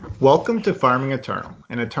Welcome to Farming Eternal,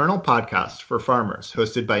 an eternal podcast for farmers,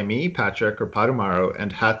 hosted by me, Patrick or Padumaro,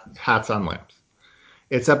 and Hats on Lamps.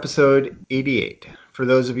 It's episode 88. For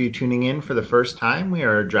those of you tuning in for the first time, we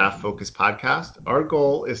are a draft-focused podcast. Our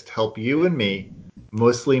goal is to help you and me,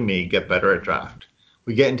 mostly me, get better at draft.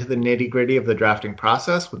 We get into the nitty-gritty of the drafting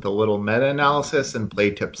process with a little meta-analysis and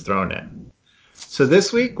play tips thrown in. So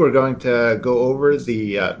this week, we're going to go over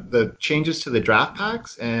the changes to the draft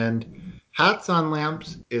packs, and Hats on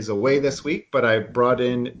Lamps is away this week, but I brought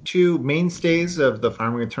in two mainstays of the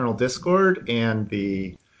Farming Eternal Discord and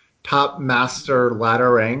the top master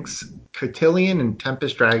ladder ranks, Cotillion and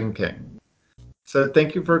Tempest Dragon King. So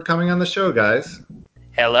thank you for coming on the show, guys.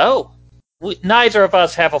 Hello. Neither of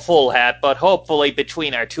us have a full hat, but hopefully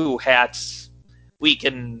between our two hats, we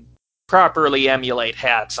can properly emulate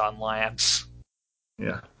Hats on Lamps.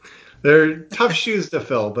 Yeah. They're tough shoes to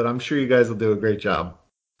fill, but I'm sure you guys will do a great job.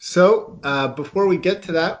 So before we get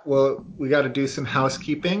to that, well, we got to do some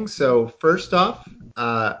housekeeping. So first off,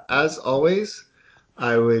 as always,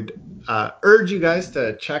 I would urge you guys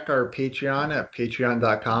to check our Patreon at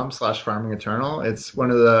patreon.com/farmingeternal. It's one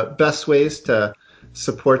of the best ways to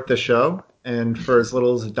support the show. And for as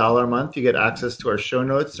little as $1 a month, you get access to our show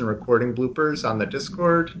notes and recording bloopers on the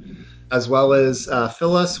Discord, as well as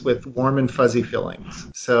fill us with warm and fuzzy feelings.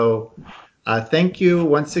 So thank you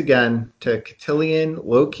once again to Cotillion,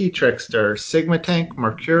 Low-Key Trickster, Sigma Tank,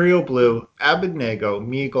 Mercurial Blue, Abednego,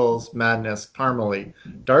 Meagles, Madness, Parmalee,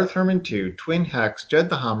 Darth Herman 2, Twin Hex, Jed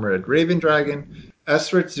the Homrid, Raven Dragon,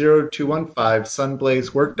 Esrit0215,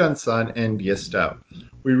 Sunblaze, Work Done Sun, and Yisto.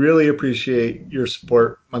 We really appreciate your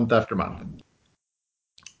support month after month.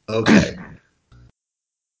 Okay.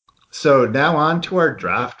 So now on to our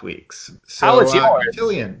draft weeks. So, How was yours?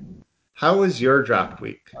 Cotillion, how was your draft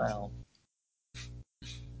week? Well,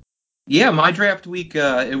 Yeah, my draft week,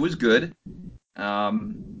 it was good.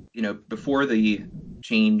 Before the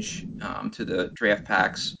change to the draft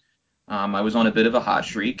packs, I was on a bit of a hot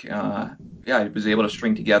streak. I was able to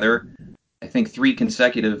string together, I think, 3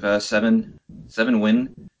 consecutive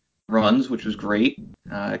seven-win runs, which was great.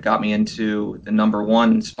 It got me into the number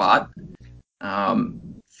 1 spot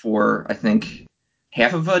for, I think,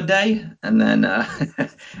 half of a day, and then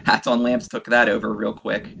Hats on Lamps took that over real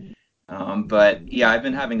quick. But yeah, I've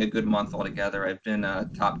been having a good month altogether. I've been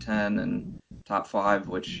top 10 and top 5,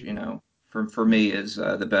 which, for me is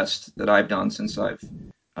the best that I've done since I've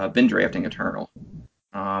been drafting Eternal.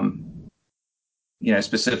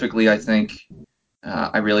 Specifically, I think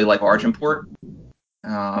I really like Argenport.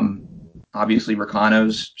 Obviously,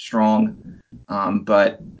 Rakano's strong,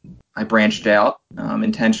 but I branched out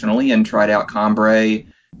intentionally and tried out Combray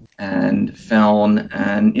and Feln,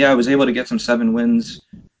 and I was able to get some 7 wins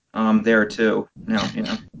there too. Now,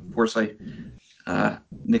 of course, I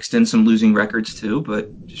mixed in some losing records too,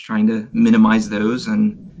 but just trying to minimize those,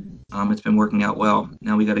 and it's been working out well.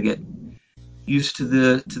 Now we got to get used to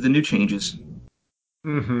the new changes.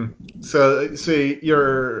 Mm-hmm. So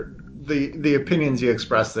the opinions you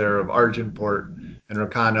expressed there of Argenport and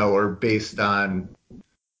Rakano are based on.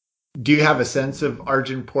 Do you have a sense of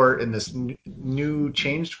Argenport in this new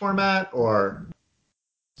changed format, or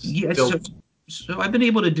Yeah, still? so I've been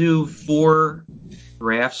able to do 4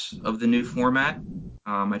 drafts of the new format.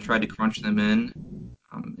 I tried to crunch them in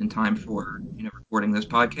time for recording this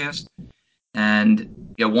podcast, and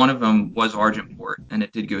one of them was Argenport, and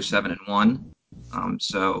it did go 7-1.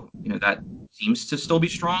 So that seems to still be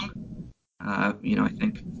strong. I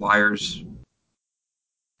think Flyers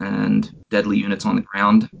and deadly units on the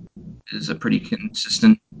ground is a pretty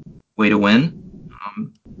consistent way to win.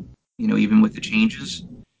 Even with the changes.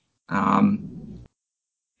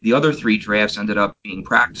 The other 3 drafts ended up being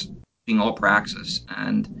all Praxis,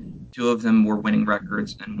 and 2 of them were winning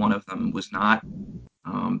records, and 1 of them was not.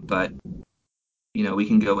 But we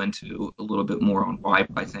can go into a little bit more on why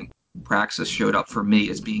I think Praxis showed up for me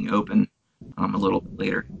as being open a little bit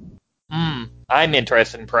later. I'm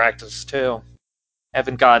interested in Praxis too.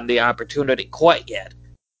 Haven't gotten the opportunity quite yet.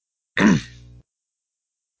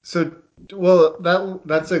 So, well,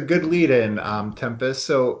 that's a good lead-in, Tempest.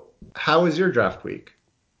 So, how was your draft week?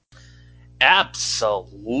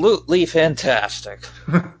 Absolutely fantastic.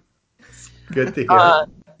 Good to hear.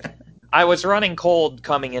 I was running cold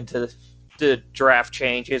coming into the draft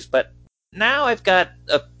changes, but now I've got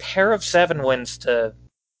a pair of 7 wins to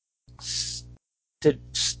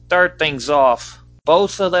start things off.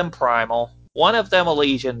 Both of them primal. One of them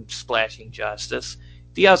Elysian Splashing Justice.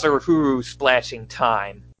 The other Huru Splashing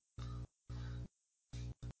Time.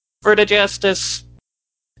 For the Justice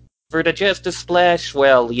Splash,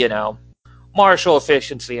 well, Martial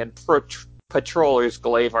Efficiency and Patroller's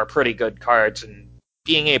Glaive are pretty good cards, and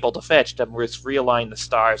being able to fetch them with Realign the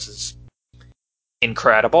Stars is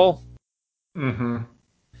incredible. Mm-hmm.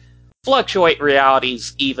 Fluctuate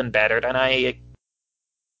Reality's even better than it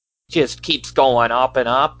just keeps going up and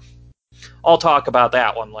up. I'll talk about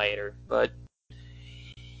that one later, but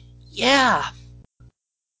yeah,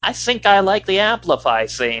 I think I like the Amplify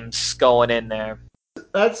themes going in there.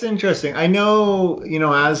 That's interesting. I know,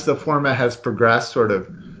 as the format has progressed, sort of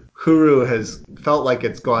Huru has felt like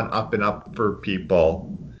it's gone up and up for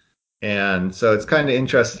people. And so it's kind of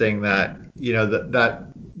interesting that,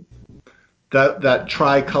 that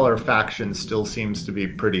tricolor faction still seems to be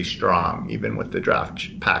pretty strong, even with the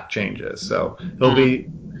draft pack changes. So it'll be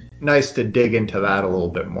nice to dig into that a little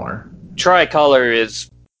bit more. Tricolor is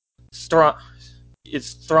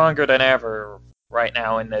stronger than ever right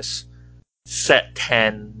now in this set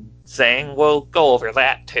 10 thing. We'll go over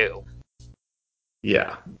that too.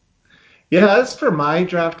 Yeah. Yeah, as for my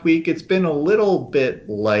draft week, it's been a little bit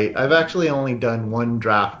light. I've actually only done one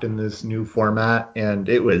draft in this new format, and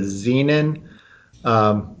it was Xenon.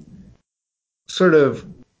 Sort of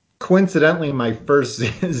coincidentally, my first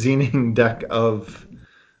Xenon deck of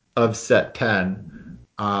set 10.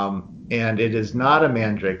 And it is not a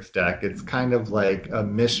Mandrake's deck. It's kind of like a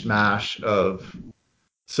mishmash of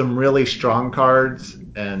some really strong cards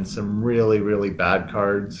and some really, really bad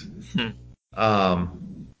cards.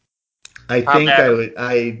 I think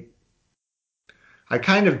I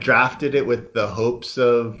kind of drafted it with the hopes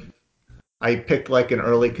of I picked like an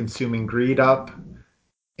early Consuming Greed up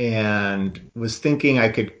and was thinking I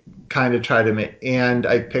could kind of try to make, and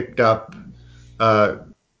I picked up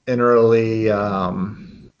an early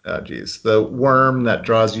the worm that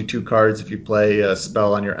draws you 2 cards if you play a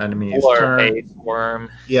spell on your enemy's turn. Haze Worm.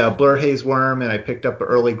 Yeah, Blur Haze Worm, and I picked up an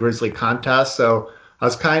early Grizzly Contest, so I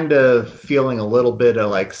was kind of feeling a little bit of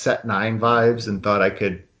like set 9 vibes and thought I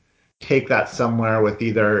could take that somewhere with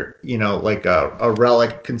either, like a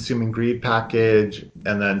Relic Consuming Greed package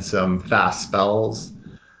and then some fast spells.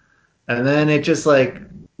 And then it just like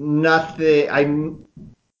nothing.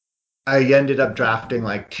 I ended up drafting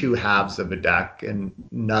like 2 halves of a deck and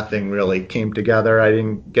nothing really came together. I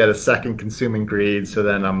didn't get a second Consuming Greed, so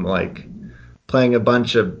then I'm like playing a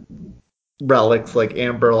bunch of relics like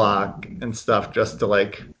Amberlock and stuff just to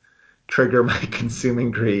like trigger my Consuming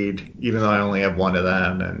Greed, even though I only have one of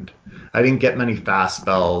them, and I didn't get many fast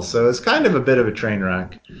spells, so it's kind of a bit of a train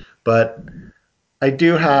wreck. But I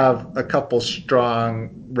do have a couple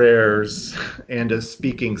strong rares and a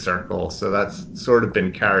Speaking Circle, so that's sort of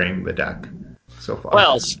been carrying the deck so far.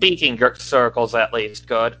 Well, Speaking Circle's at least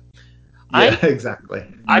good. Yeah, exactly.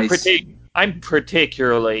 Nice. I'm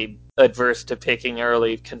particularly adverse to picking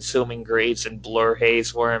early Consuming Greeds and Blur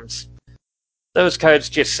Haze Worms. Those cards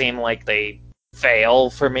just seem like they fail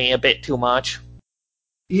for me a bit too much.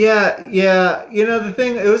 Yeah. The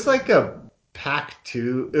thing, it was like a pack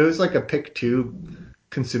 2. It was like a pick 2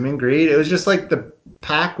 Consuming Greed. It was just like the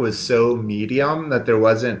pack was so medium that there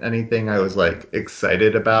wasn't anything I was like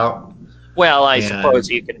excited about. Well, I suppose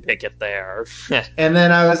you can pick it there. And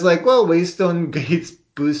then I was like, well, Waystone Gates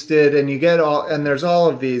boosted, and you get all, and there's all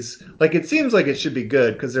of these. Like, it seems like it should be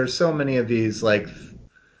good because there's so many of these like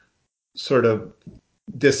sort of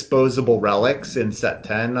disposable relics in set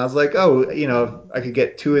 10. I was like, oh, if I could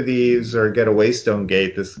get 2 of these or get a Waystone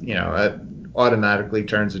Gate, this, that automatically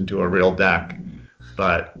turns into a real deck.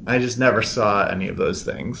 But I just never saw any of those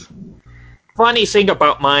things. Funny thing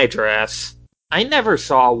about my drafts, I never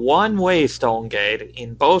saw one Waystone Gate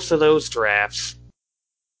in both of those drafts.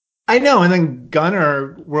 I know, and then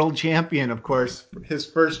Gunnar, world champion, of course, his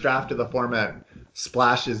first draft of the format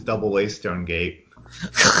splashes double Waystone Gate.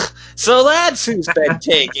 So that's who's been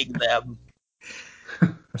taking them.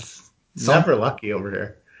 Never lucky over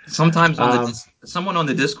here. Sometimes someone on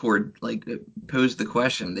the Discord like posed the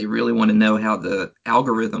question. They really want to know how the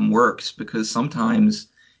algorithm works because sometimes,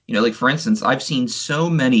 like for instance, I've seen so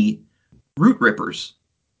many Root Rippers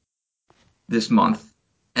this month,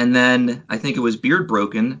 and then I think it was Beard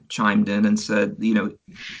Broken chimed in and said,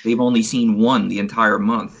 they've only seen one the entire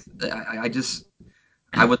month.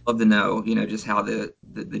 I would love to know, just how the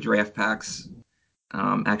draft packs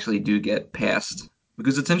actually do get passed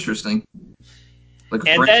because it's interesting. Like,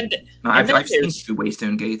 I've seen 2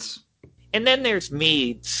 Waystone Gates. And then there's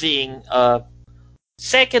me seeing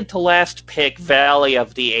second to last pick Valley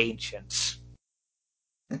of the Ancients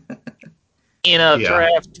in a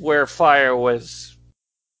draft where fire was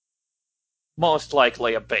most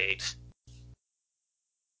likely a bait.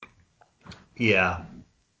 Yeah.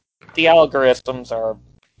 The algorithms are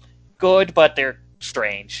good, but they're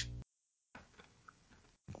strange.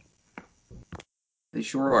 They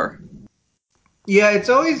sure are. Yeah, it's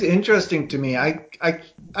always interesting to me. I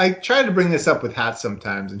try to bring this up with Hat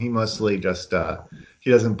sometimes, and he mostly just he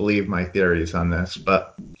doesn't believe my theories on this.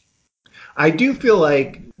 But I do feel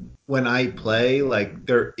like when I play, like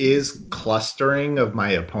there is clustering of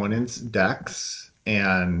my opponent's decks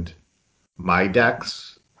and my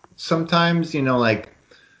decks. Sometimes, like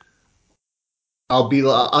I'll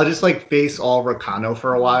just like face all Rakano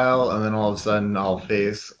for a while, and then all of a sudden I'll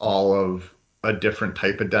face all of a different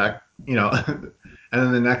type of deck, and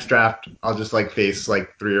then the next draft I'll just like face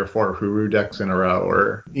like 3 or 4 Huru decks in a row,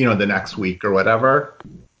 or the next week or whatever.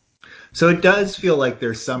 So it does feel like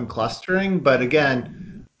there's some clustering, but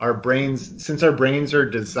again, since our brains are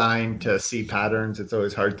designed to see patterns, it's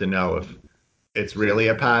always hard to know if it's really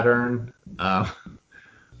a pattern,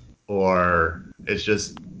 or it's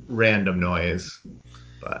just random noise.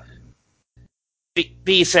 But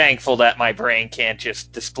Be thankful that my brain can't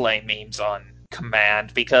just display memes on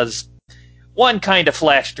command, because one kind of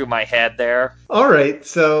flashed through my head there. all right,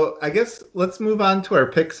 so I guess let's move on to our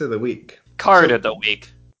picks of the week. Card of So, the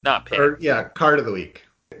week, not or pick. yeah, card of the week.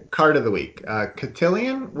 Card of the week.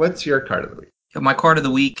 Cotillion, what's your card of the week? My card of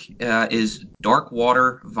the week is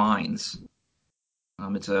Darkwater Vines.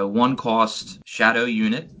 It's a 1-cost shadow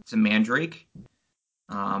unit. It's a Mandrake.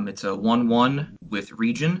 It's a 1/1 with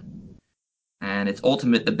Regen. And its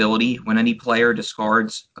ultimate ability, when any player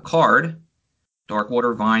discards a card,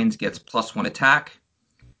 Darkwater Vines gets +1 attack.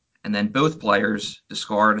 And then both players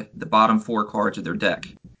discard the bottom 4 cards of their deck.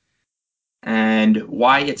 And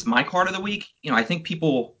why it's my card of the week, I think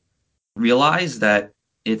people realize that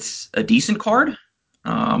it's a decent card.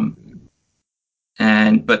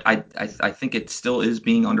 But I think it still is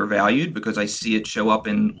being undervalued because I see it show up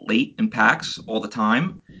in late in packs all the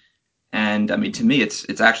time. And I mean, to me,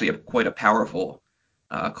 it's actually quite a powerful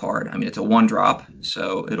card. I mean, it's a 1-drop,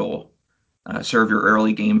 so it'll serve your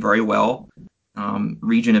early game very well.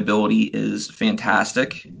 Regen ability is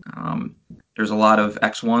fantastic. There's a lot of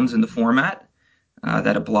X1s in the format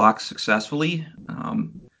that it blocks successfully,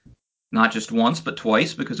 not just once but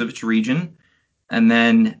twice because of its regen. And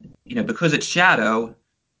then, because it's shadow,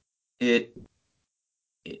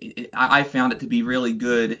 I found it to be really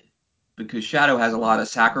good because shadow has a lot of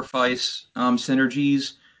sacrifice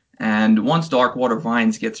synergies. And once Darkwater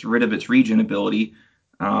Vines gets rid of its regen ability,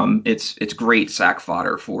 it's great sack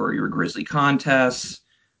fodder for your Grizzly contests,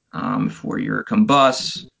 for your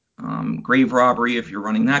Combust, Grave Robbery if you're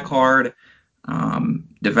running that card,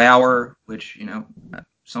 Devour, which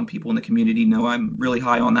some people in the community know I'm really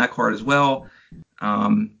high on that card as well.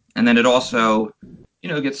 And then it also,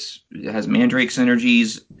 it has Mandrake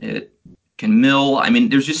synergies. It can mill. I mean,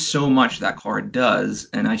 there's just so much that card does,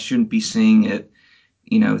 and I shouldn't be seeing it,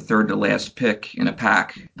 third to last pick in a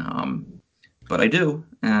pack. But I do,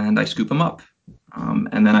 and I scoop them up.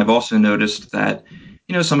 And then I've also noticed that,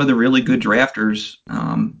 some of the really good drafters,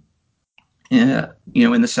 in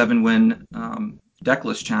the 7-win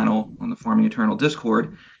decklist channel on the Farming Eternal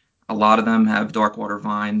Discord, a lot of them have Darkwater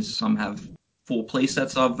Vines. Some have full play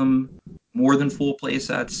sets of them, more than full play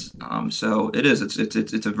sets. So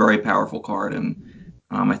it's a very powerful card, and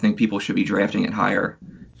I think people should be drafting it higher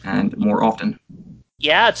and more often.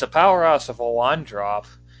 Yeah, it's a powerhouse of a 1-drop.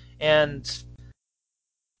 And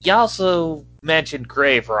you also mentioned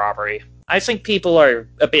Grave Robbery. I think people are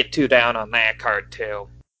a bit too down on that card, too.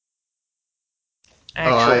 Oh,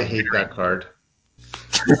 I Actually, hate that card.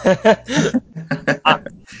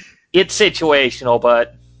 it's situational,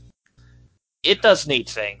 but it does neat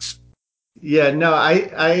things. Yeah, no,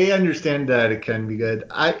 I understand that it can be good.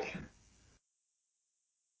 I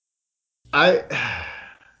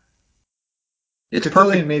It's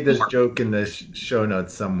Cotillion perfect. made this joke in the show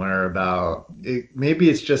notes somewhere about it. Maybe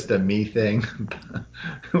it's just a me thing,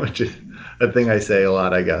 which is a thing I say a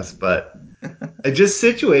lot, I guess. But just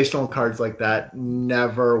situational cards like that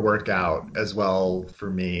never work out as well for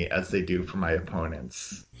me as they do for my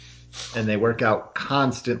opponents, and they work out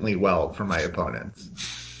constantly well for my opponents.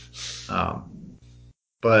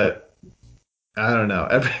 But I don't know.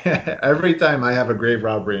 Every time I have a Grave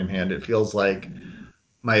Robbery in hand, it feels like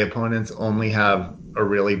my opponents only have a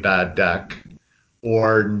really bad deck,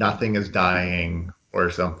 or nothing is dying,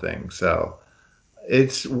 or something. So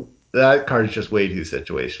it's that card's just way too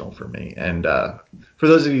situational for me. And for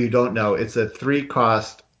those of you who don't know, it's a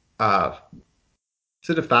 3-cost. Is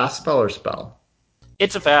it a fast spell or spell?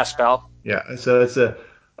 It's a fast spell. Yeah. So it's a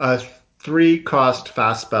 3-cost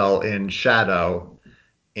fast spell in Shadow,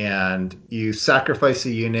 and you sacrifice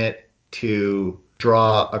a unit to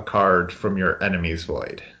draw a card from your enemy's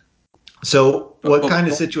void. So, what kind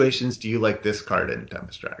of situations do you like this card in,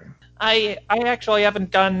 Tempest Dragon? I actually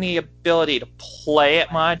haven't gotten the ability to play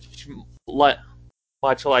it much.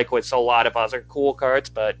 much like with a lot of other cool cards,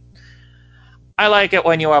 but I like it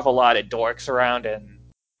when you have a lot of dorks around and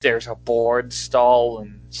there's a board stall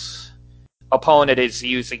and opponent is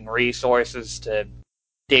using resources to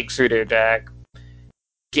dig through their deck,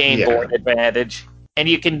 gain Yeah. board advantage, and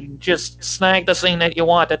you can just snag the thing that you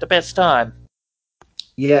want at the best time.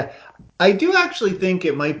 Yeah. I do actually think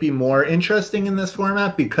it might be more interesting in this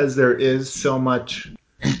format because there is so much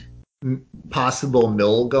possible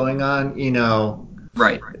mill going on,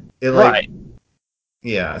 Right. Right.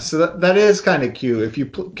 Yeah, so that is kind of cute. If you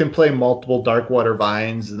can play multiple Darkwater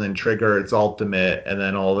Vines and then trigger its ultimate, and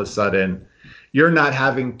then all of a sudden you're not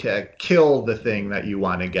having to kill the thing that you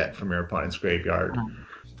want to get from your opponent's graveyard.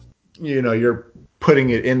 You're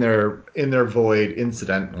putting it in their void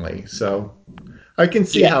incidentally. So I can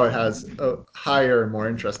see how it has a higher and more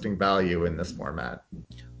interesting value in this format.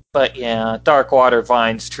 But yeah, Darkwater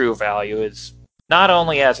Vine's true value is not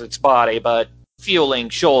only as its body, but fueling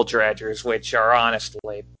Shoal Dredgers, which are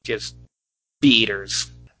honestly just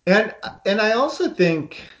beaters. And I also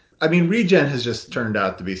think, I mean, regen has just turned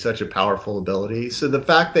out to be such a powerful ability. So the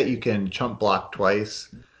fact that you can chump block twice,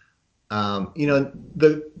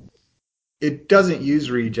 it doesn't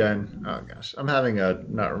use regen. Oh gosh, I'm having a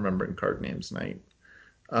not remembering card names night.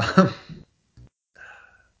 Um,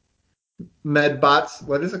 Medbots,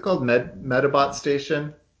 what is it called? Metabot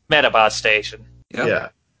Station. Metabot Station. Yep. Yeah.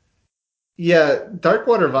 Yeah,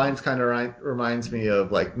 Darkwater Vines kind of reminds me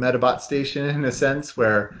of like Metabot Station in a sense,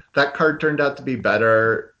 where that card turned out to be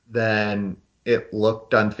better than it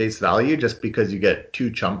looked on face value, just because you get two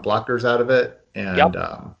chump blockers out of it, and Yep.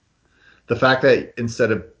 The fact that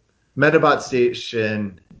instead of Metabot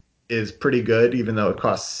Station is pretty good, even though it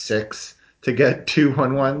costs 6 to get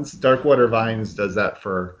 2/1/1s. Darkwater Vines does that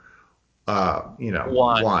for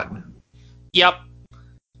One. 1. Yep.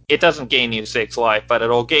 It doesn't gain you 6 life, but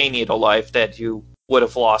it'll gain you the life that you would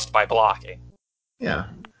have lost by blocking. Yeah.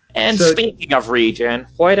 And So- speaking of regen,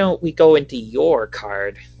 why don't we go into your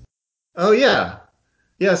card? Oh yeah,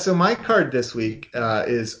 yeah. So my card this week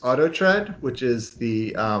is Auto Tread, which is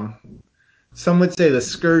the some would say the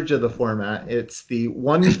scourge of the format. It's the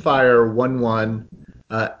 1 fire 1/1.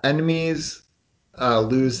 Enemies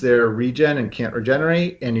lose their regen and can't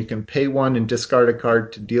regenerate, and you can pay 1 and discard a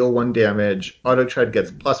card to deal 1 damage. Auto Tread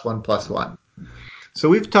gets +1/+1. So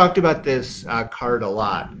we've talked about this card a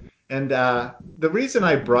lot, and the reason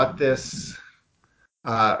I brought this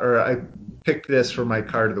or I picked this for my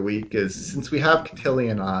card of the week is since we have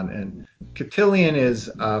Cotillion on, and Cotillion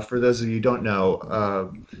is, for those of you who don't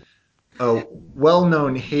know, a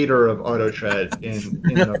well-known hater of Auto Tread in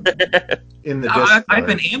the I've Discord.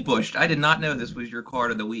 been ambushed. I did not know this was your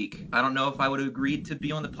card of the week. I don't know if I would have agreed to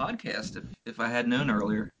be on the podcast if I had known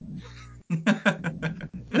earlier.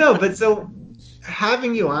 No, but so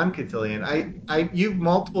having you on, Cotillion, you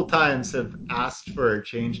multiple times have asked for a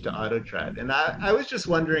change to Auto Tread, and I was just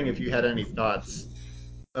wondering if you had any thoughts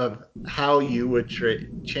of how you would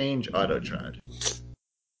change Auto Tread.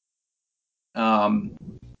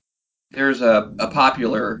 There's a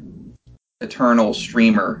popular Eternal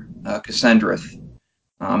streamer, Cassendrath,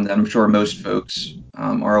 that I'm sure most folks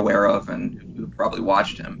are aware of and who probably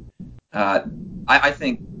watched him. I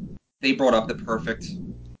think they brought up the perfect,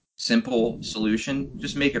 simple solution.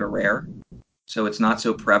 Just make it a rare, so it's not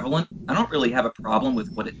so prevalent. I don't really have a problem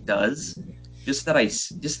with what it does. Just that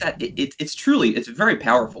it's a very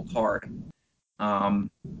powerful card.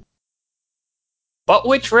 But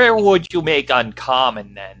which rare would you make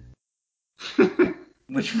uncommon then?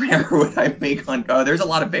 Which rare would I make on? Oh, there's a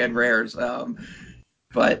lot of bad rares,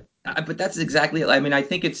 but that's exactly. I mean, I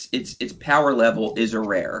think its power level is a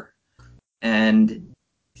rare, and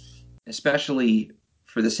especially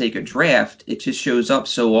for the sake of draft, it just shows up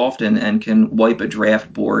so often and can wipe a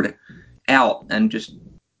draft board out and just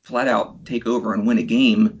flat out take over and win a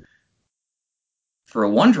game. For a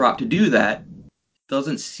 1-drop to do that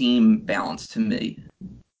doesn't seem balanced to me.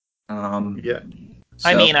 Yeah.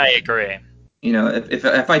 I mean, I agree.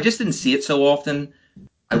 If I just didn't see it so often,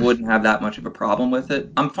 I wouldn't have that much of a problem with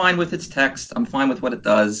it. I'm fine with its text. I'm fine with what it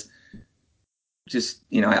does. Just,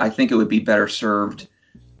 I think it would be better served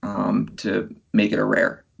to make it a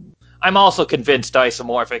rare. I'm also convinced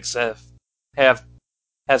Isomorphics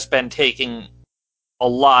has been taking a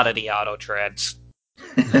lot of the auto treads.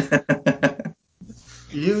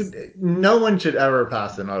 No one should ever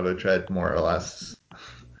pass an Auto Tread, more or less.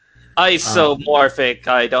 Isomorphic,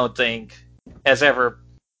 I don't think, has ever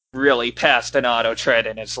really passed an auto tread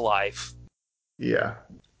in its life. Yeah.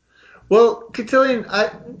 Well, Cotillion,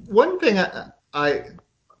 one thing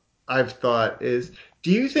I've thought is,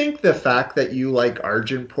 do you think the fact that you like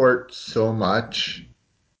Argentport so much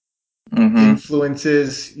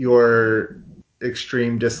influences your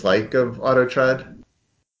extreme dislike of auto tread?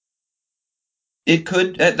 It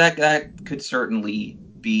could that could certainly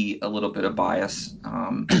be a little bit of bias,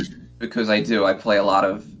 because I play a lot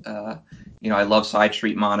of I love Side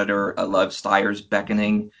Street Monitor, I love Steyer's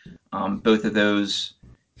Beckoning. Both of those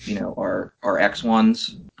are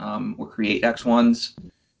X1s, or Create X1s.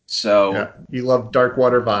 So Yeah, you love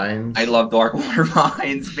Darkwater Vines. I love Darkwater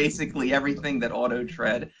Vines. Basically everything that auto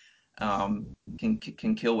tread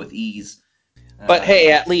can kill with ease. But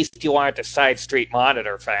hey, at least you aren't a Side Street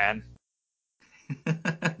Monitor fan.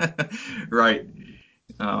 Right.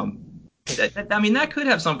 That could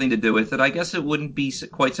have something to do with it. I guess it wouldn't be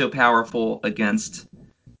quite so powerful against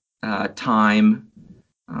Time,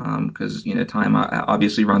 because Time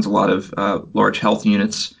obviously runs a lot of large health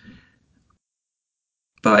units.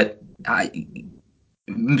 But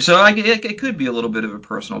it could be a little bit of a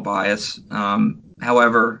personal bias.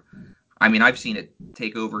 However, I've seen it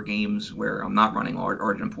take over games where I'm not running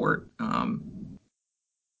Argenport,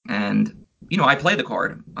 and I play the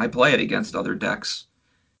card. I play it against other decks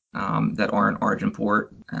that aren't Argenport,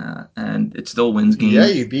 and it still wins games. Yeah,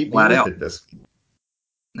 you beat me flat with out. it this week.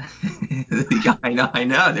 I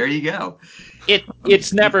know. There you go.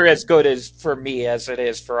 It's never as good as for me as it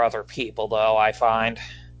is for other people, though. I find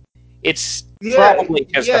it's probably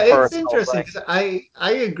just a personal it's interesting thing. 'cause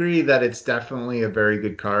I agree that it's definitely a very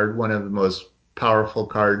good card, one of the most powerful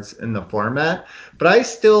cards in the format. But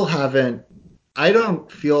I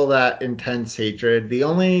don't feel that intense hatred. The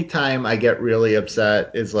only time I get really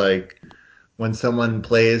upset is like when someone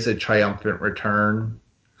plays a Triumphant Return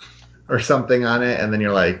or something on it, and then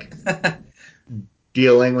you're like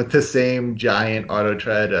dealing with the same giant auto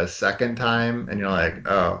tread a second time, and you're like,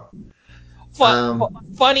 oh.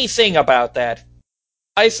 Funny thing about that,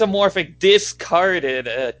 Isomorphic discarded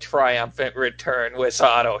a Triumphant Return with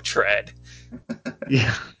Auto Tread.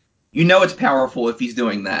 Yeah. It's powerful if he's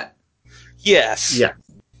doing that. Yes. Yeah.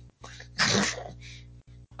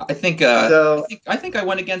 I think I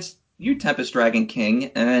went against you, Tempest Dragon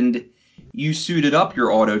King, and you suited up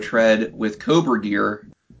your auto tread with Cobra Gear,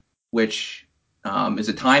 which is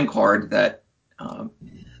a time card that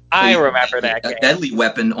I remember that a game. deadly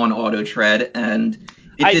weapon on auto tread, and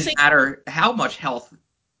it didn't matter how much health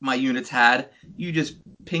my units had. You just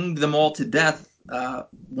pinged them all to death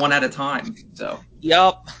one at a time. So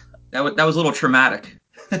Yup. That was a little traumatic.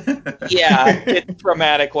 Yeah, it's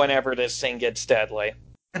traumatic whenever this thing gets deadly.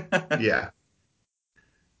 Yeah.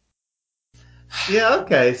 Yeah,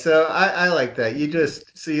 okay. So I like that. You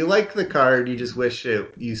like the card, you just wish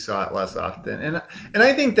you saw it less often. And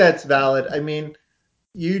I think that's valid. I mean,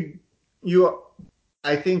 you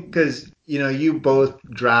I think because you both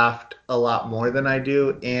draft a lot more than I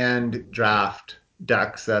do and draft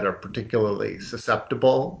decks that are particularly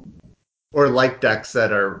susceptible or like decks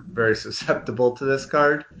that are very susceptible to this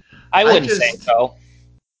card. I wouldn't say so.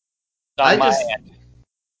 On my end.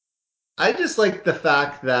 I just like the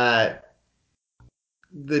fact that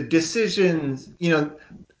the decisions,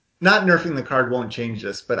 not nerfing the card won't change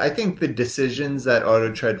this, but I think the decisions that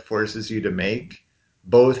Auto Tread forces you to make,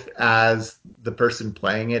 both as the person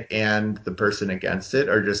playing it and the person against it,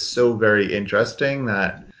 are just so very interesting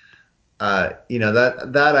that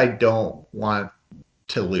that I don't want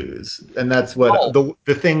to lose. And that's what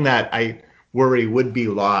the thing that I worry would be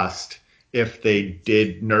lost if they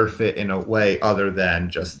did nerf it in a way other than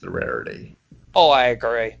just the rarity. Oh, I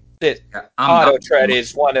agree. Auto Tread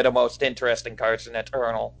is one of the most interesting cards in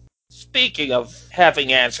Eternal. Speaking of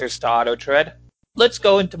having answers to Auto Tread, let's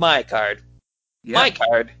go into my card. Yeah. My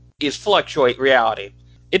card is Fluctuate Reality.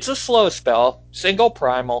 It's a slow spell, single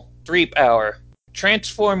primal, 3 power.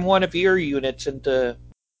 Transform one of your units into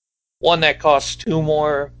one that costs 2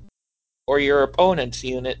 more, or your opponent's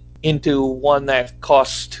unit into one that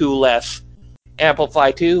costs 2 less.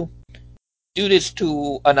 Amplify 2. Do this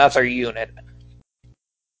to another unit.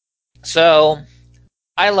 So,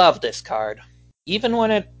 I love this card. Even when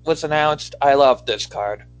it was announced, I loved this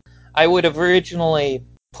card. I would have originally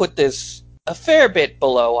put this a fair bit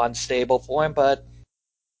below Unstable Form, but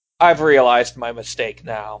I've realized my mistake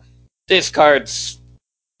now. This card's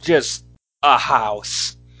just a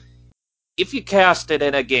house. If you cast it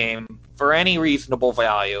in a game for any reasonable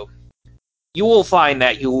value, you will find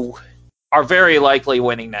that you are very likely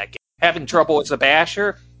winning that game. Having trouble with the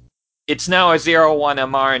Basher? It's now a 0-1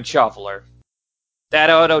 MR and Shuffler. That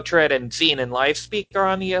Auto Tread and Xenon Life Speaker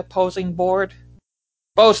on the opposing board?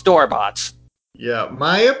 Both Doorbots. Yeah,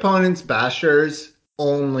 my opponent's Bashers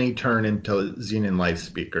only turn into Xenon Life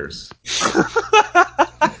Speakers.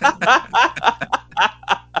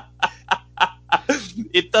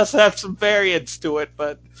 It does have some variance to it,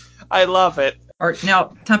 but I love it.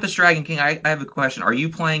 Now, Tempest Dragon King, I have a question. Are you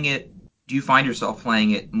playing it? Do you find yourself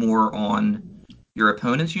playing it more on your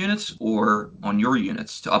opponent's units or on your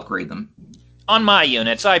units to upgrade them? On my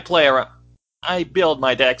units, I build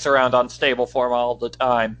my decks around unstable form all the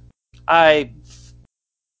time. I'm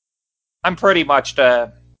pretty much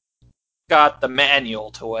got the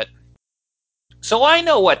manual to it, so I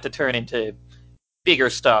know what to turn into bigger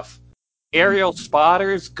stuff. Aerial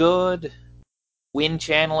Spotter's good. Wind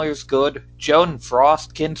Channeler's good. Joan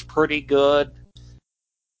Frostkin's pretty good.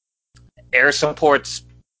 Air Support's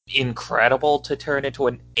incredible to turn into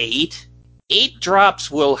an 8. 8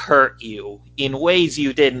 drops will hurt you in ways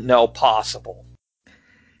you didn't know possible.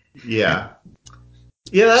 Yeah.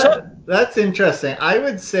 Yeah, that's interesting. I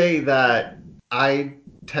would say that I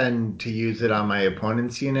tend to use it on my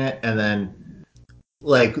opponent's unit, and then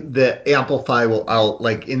like the Amplify I'll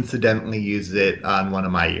like incidentally use it on one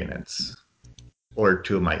of my units or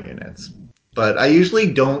two of my units. But I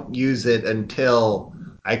usually don't use it until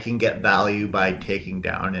I can get value by taking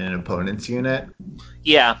down an opponent's unit.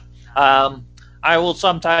 Yeah. I will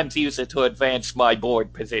sometimes use it to advance my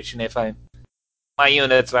board position if my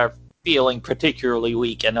units are feeling particularly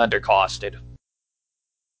weak and undercosted.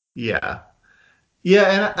 Yeah.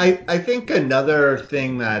 Yeah, and I think another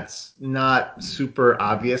thing that's not super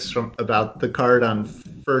obvious about the card on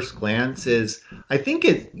first glance is I think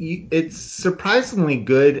it's surprisingly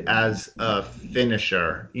good as a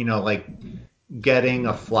finisher. You know, like getting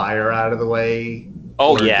a flyer out of the way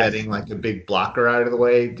Oh, or yeah. getting like a big blocker out of the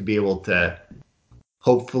way to be able to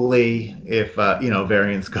hopefully, if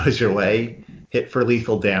variance goes your way, hit for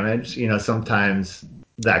lethal damage. You know, sometimes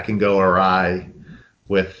that can go awry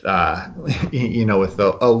with with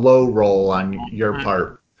a low roll on your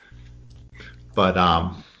part. But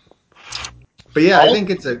yeah, I think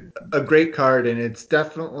it's a great card, and it's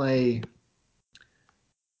definitely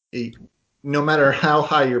no matter how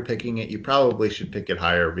high you're picking it, you probably should pick it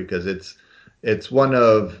higher because it's one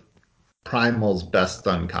of Primal's best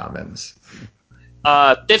uncommons.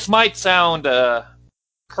 This might sound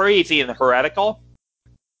crazy and heretical.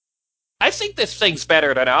 I think this thing's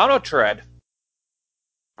better than Auto Tread.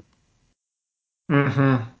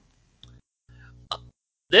 Mm-hmm.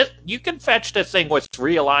 You can fetch this thing with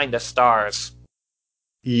Realign the Stars.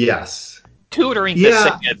 Yes. Tutoring this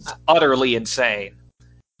thing is utterly insane.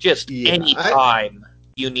 Just any time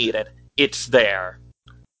you need it, it's there.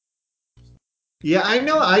 Yeah, I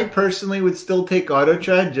know I personally would still take Auto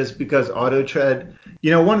Tread just because Auto Tread,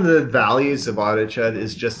 one of the values of Auto Tread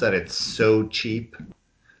is just that it's so cheap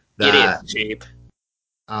that it is cheap.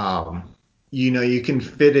 You can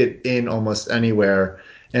fit it in almost anywhere.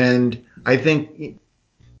 And I think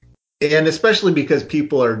and especially because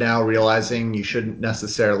people are now realizing you shouldn't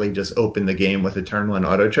necessarily just open the game with a turn one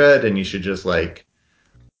Auto Tread, and you should just like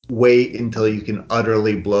wait until you can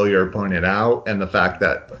utterly blow your opponent out. And the fact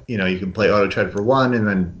that you can play Auto Tread for one and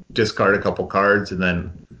then discard a couple cards, and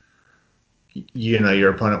then your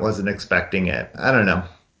opponent wasn't expecting it. I don't know.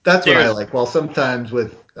 That's what I like. Well, sometimes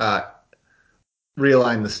with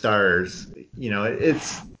Realign the Stars,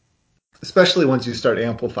 it's especially once you start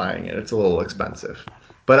amplifying it, it's a little expensive.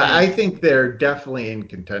 But I think they're definitely in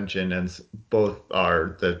contention, and both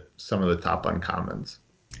are some of the top uncommons.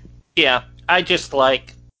 Yeah, I just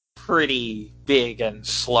like pretty big and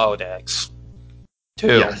slow decks,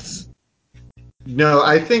 too. Yes. No,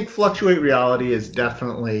 I think Fluctuate Reality is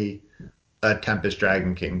definitely a Tempest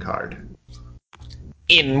Dragon King card.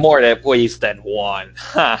 In more ways than one.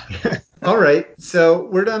 All right, so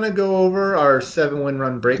we're going to go over our 7-win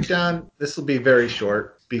run breakdown. This will be very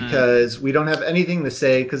short because we don't have anything to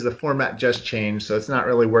say because the format just changed, so it's not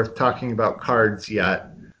really worth talking about cards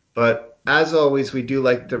yet. But as always, we do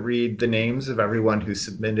like to read the names of everyone who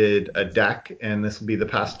submitted a deck, and this will be the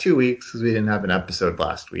past 2 weeks because we didn't have an episode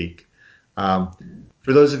last week.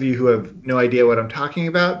 For those of you who have no idea what I'm talking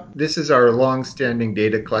about, this is our long-standing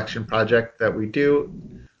data collection project that we do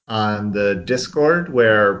on the Discord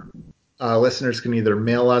where listeners can either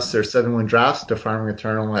mail us their 7-win drafts to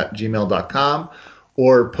farmingeternal@gmail.com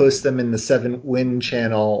or post them in the 7-win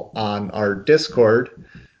channel on our Discord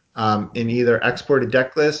in either exported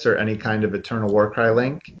deck lists or any kind of Eternal Warcry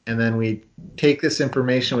link. And then we take this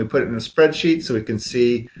information, we put it in a spreadsheet so we can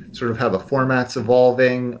see sort of how the format's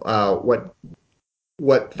evolving,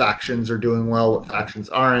 what factions are doing well, what factions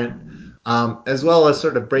aren't, as well as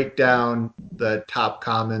sort of break down the top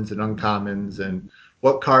commons and uncommons and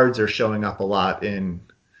what cards are showing up a lot in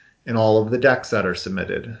all of the decks that are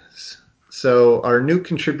submitted. So our new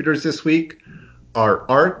contributors this week are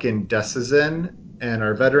Ark and Decizen, and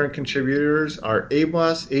our veteran contributors are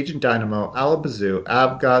Amos, Agent Dynamo, Alabazoo,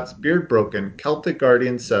 Abgots, Beard Broken, Celtic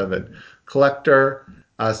Guardian 7, Collector,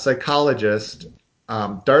 Psychologist,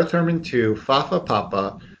 Darth Herman 2, Fafa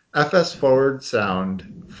Papa, FS Forward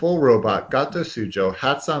Sound, Full Robot, Gato Sujo,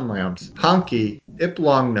 Hats on Lamps, Honky, Ip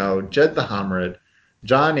Long No, Jed the Homrid,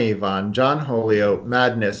 John Avon, John Holio,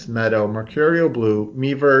 Madness, Meadow, Mercurio Blue,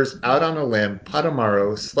 Meavers, Out on a Limb,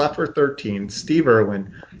 Patamaro, Slepper13, Steve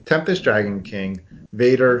Irwin, Tempest Dragon King,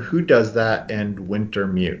 Vader, Who Does That, and Winter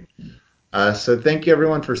Mute. So thank you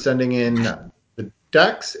everyone for sending in the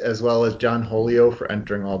decks, as well as John Holio for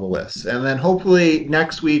entering all the lists. And then hopefully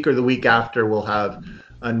next week or the week after we'll have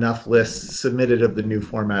enough lists submitted of the new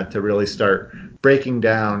format to really start breaking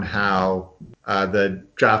down how the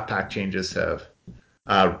draft pack changes have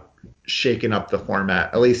shaken up the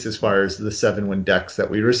format, at least as far as the 7-win decks that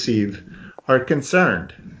we receive are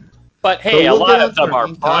concerned. But hey, we'll a lot of them are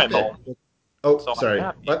primal. Oh, so sorry.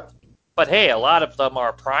 What? But hey, a lot of them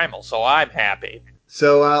are primal, so I'm happy.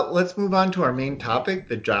 So let's move on to our main topic,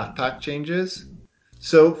 the draft pack changes.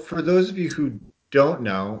 So for those of you who don't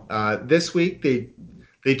know, this week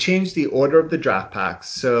they changed the order of the draft packs.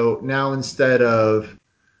 So now instead of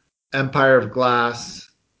Empire of Glass,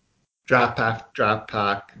 draft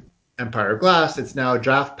pack, Empire of Glass, it's now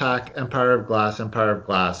draft pack, Empire of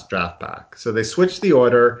Glass, draft pack. So they switched the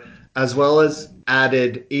order, as well as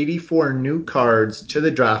added 84 new cards to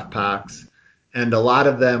the draft packs, and a lot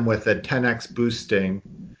of them with a 10x boosting,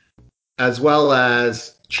 as well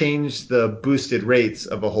as changed the boosted rates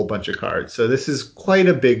of a whole bunch of cards. So this is quite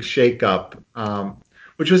a big shakeup,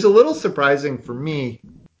 which was a little surprising for me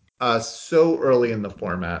so early in the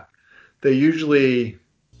format. They usually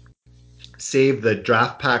save the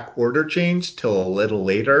draft pack order change till a little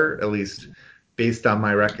later, at least based on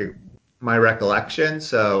my recollection.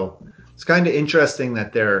 So it's kind of interesting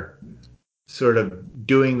that they're sort of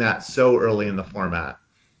doing that so early in the format.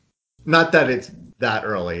 Not that it's that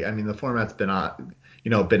early. I mean, the format's been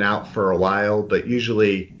out for a while, but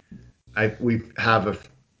usually we have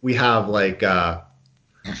like an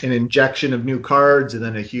injection of new cards and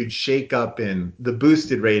then a huge shakeup in the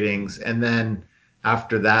boosted ratings, and then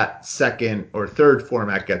after that second or third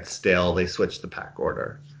format gets stale, they switch the pack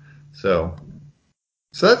order. So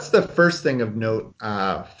that's the first thing of note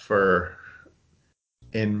for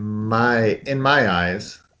in my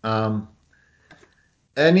eyes.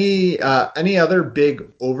 Any other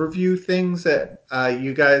big overview things that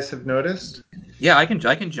you guys have noticed? Yeah, I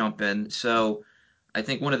can jump in. So I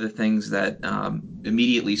think one of the things that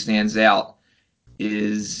immediately stands out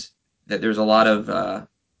is that there's a lot of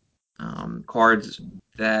cards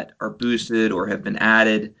that are boosted or have been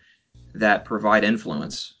added that provide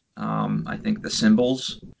influence. I think the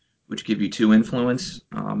symbols, which give you 2 influence,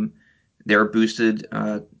 they're boosted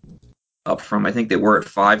up from, I think they were at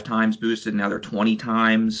 5 times boosted, now they're 20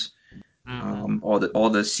 times. All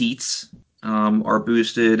the seats are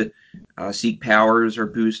boosted. Seek powers are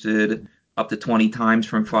boosted up to 20 times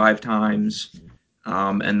from 5 times.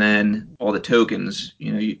 And then all the tokens,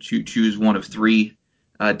 you choose one of 3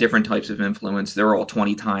 different types of influence. They're all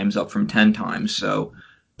 20 times up from 10 times. So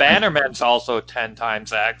Bannerman's also 10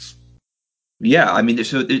 times X. Yeah, I mean,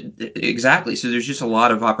 exactly. So there's just a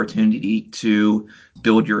lot of opportunity to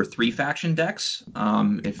build your 3-faction decks.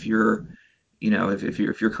 If you're,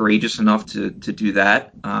 if you're courageous enough to do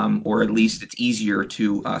that, or at least it's easier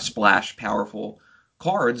to splash powerful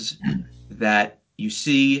cards that you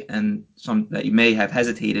see and some that you may have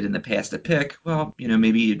hesitated in the past to pick. Well,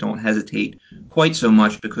 maybe you don't hesitate quite so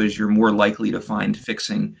much because you're more likely to find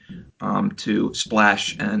fixing to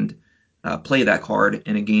splash and play that card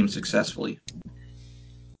in a game successfully.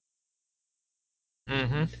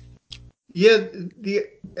 Mm-hmm. Yeah,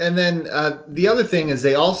 the other thing is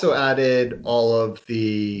they also added all of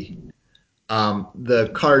the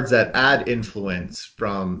cards that add influence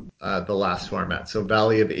from the last format. So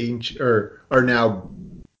Valley of Ancient are now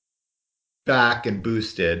back and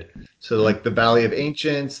boosted. So like the Valley of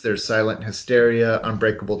Ancients, there's Silent Hysteria,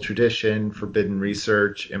 Unbreakable Tradition, Forbidden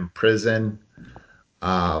Research, Imprison.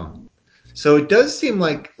 So it does seem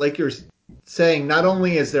like you're saying, not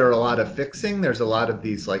only is there a lot of fixing, there's a lot of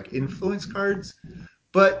these like influence cards,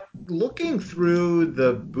 but looking through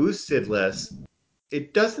the boosted list,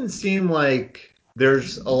 it doesn't seem like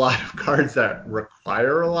there's a lot of cards that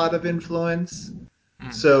require a lot of influence.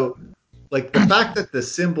 So like the fact that the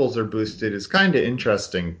symbols are boosted is kind of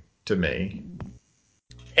interesting to me.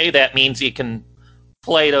 Hey, that means you can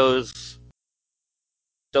play those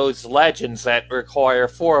legends that require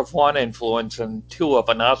 4 of one influence and 2 of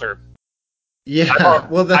another. Yeah,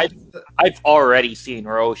 I've already seen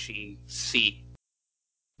Roshi seat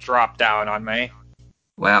drop down on me.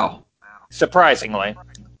 Wow. Surprisingly.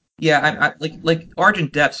 Yeah, like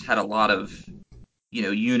Argent Depths had a lot of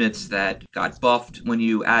units that got buffed when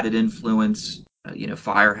you added influence.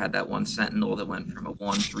 Fire had that one Sentinel that went from a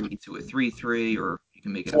 1/3 to a 3/3, or you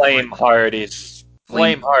can make it a 3.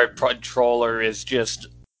 Flame. Flameheart controller is just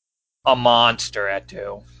a monster at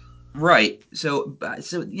 2. Right. So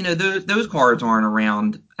those cards aren't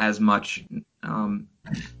around as much.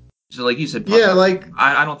 So like you said, Yeah, Puck, like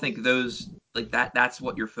I don't think those like that's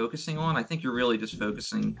what you're focusing on. I think you're really just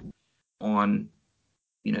focusing on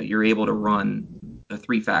you're able to run a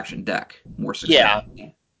 3-faction deck more Yeah.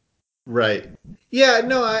 successfully. right. Yeah,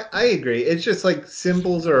 no, I agree. It's just like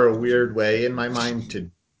symbols are a weird way in my mind to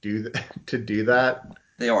to do that.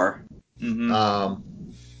 They are. Mm-hmm. Um,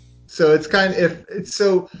 so it's kind of if it's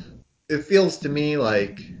so it feels to me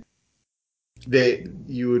like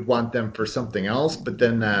you would want them for something else, but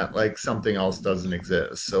then that like something else doesn't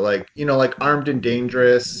exist. So like like Armed and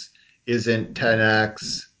Dangerous isn't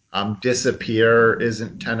 10x. Disappear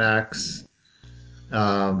isn't 10x.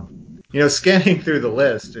 Scanning through the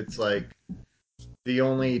list, it's like the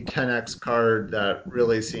only 10x card that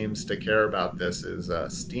really seems to care about this is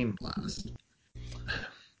Steam Blast.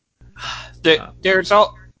 There, Uh,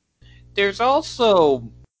 there's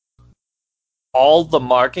also all the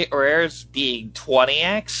market rares being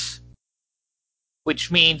 20x,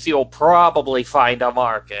 which means you'll probably find a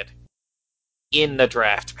market in the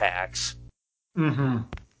draft packs. mm-hmm.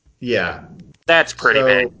 Yeah. That's pretty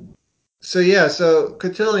big. So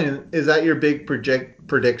Cotillion, is that your big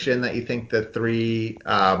prediction that you think the 3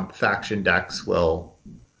 faction decks will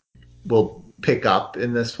pick up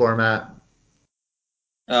in this format?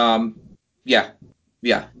 Yeah,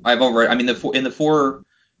 yeah. I've already. I mean, in the 4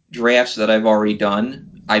 drafts that I've already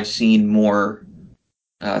done, I've seen more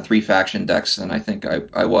 3-faction decks than I think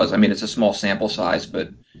I was. I mean, it's a small sample size, but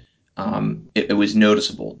it was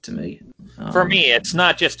noticeable to me. For me, it's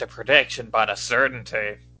not just a prediction, but a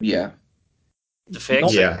certainty. Yeah. The Don't,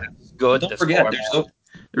 fixing Yeah. is good. don't This forget, format.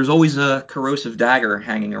 there's always a corrosive dagger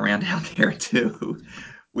hanging around out there too,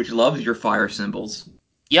 which loves your fire symbols.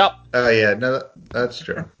 Yep. Oh yeah, no, that's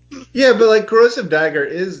true. Yeah, but like Corrosive Dagger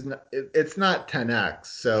it's not 10x,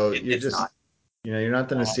 so you're It's just not. you're not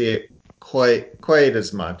going to see it quite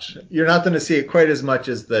as much. You're not going to see it quite as much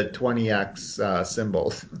as the 20x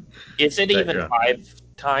symbols Is it that even you're on. 5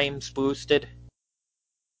 times boosted?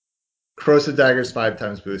 Corrosive Dagger is 5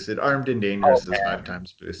 times boosted. Armed and Dangerous is Okay. 5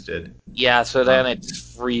 times boosted. Yeah, so then Um,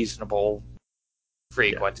 it's reasonable yeah,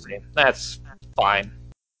 frequency. That's fine.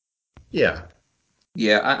 yeah,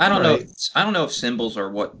 Yeah, I don't know. right. I don't know if symbols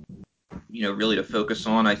are what really to focus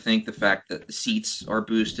on. I think the fact that the seats are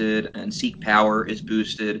boosted and seek power is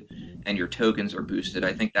boosted and your tokens are boosted,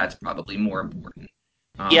 I think that's probably more important.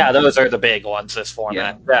 Yeah, Um, those are the big ones this yeah,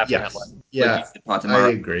 format, definitely. Yes, like you yeah, said, I Patamara, I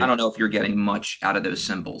agree. don't know if you're getting much out of those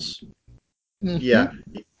symbols. Mm-hmm. Yeah,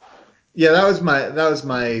 yeah. That was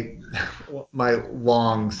my my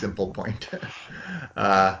long simple point.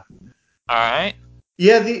 uh, All right.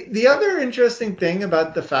 Yeah, the other interesting thing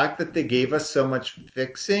about the fact that they gave us so much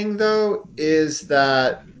fixing though is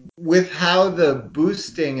that with how the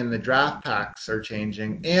boosting and the draft packs are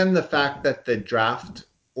changing and the fact that the draft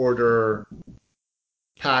order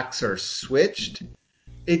packs are switched,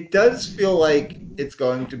 it does feel like it's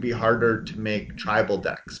going to be harder to make tribal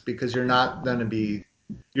decks because you're not going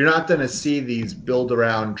to see these build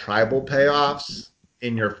around tribal payoffs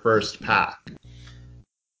in your first pack.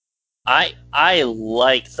 I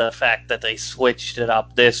like the fact that they switched it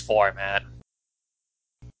up this format.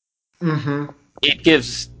 Mhm. It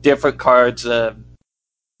gives different cards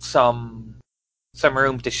some some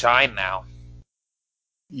room to shine now.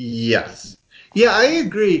 Yes. Yeah, I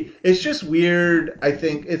agree. It's just weird. I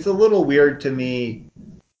think it's a little weird to me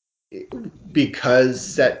because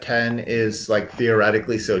set 10 is like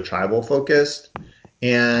theoretically so tribal focused.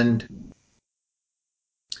 And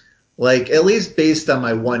like, at least based on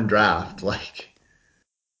my one draft, like,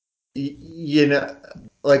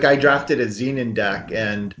 like I drafted a Xenon deck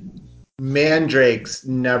and Mandrakes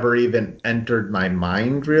never even entered my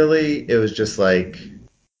mind really. It was just like,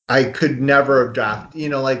 I could never have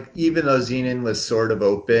drafted, like even though Xenon was sort of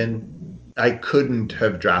open, I couldn't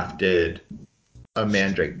have drafted a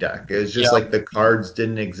Mandrake deck. It was just Yep. like the cards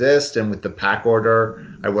didn't exist, and with the pack order,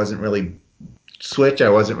 I wasn't really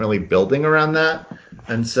building around that.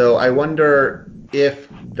 And so I wonder if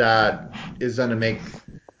that is going to make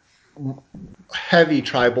heavy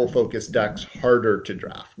tribal focused decks harder to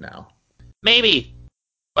draft now. Maybe,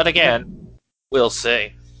 but again, we'll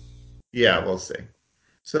see. Yeah, we'll see.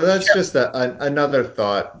 So that's just another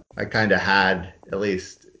thought I kind of had, at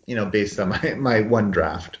least, based on my one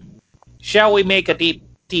draft. Shall we make a deep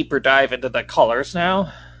deeper dive into the colors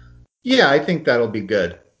now. Yeah, I think that'll be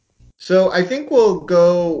good. So I think we'll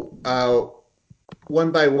go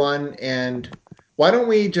one by one, and why don't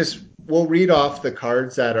we'll read off the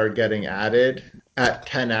cards that are getting added at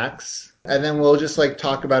 10x, and then we'll just like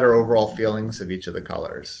talk about our overall feelings of each of the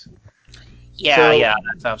colors. Yeah,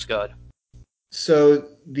 that sounds good. So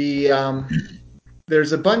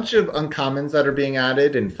there's a bunch of uncommons that are being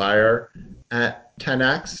added in Fire at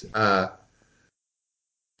 10x.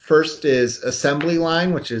 First is Assembly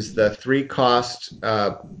Line, which is the 3-cost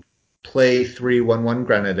play 3/1/1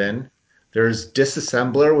 Grenadin. There's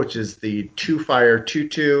Disassembler, which is the 2-fire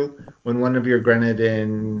 2/2. When one of your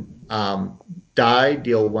Grenadin die,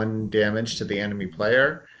 deal 1 damage to the enemy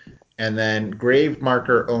player. And then Grave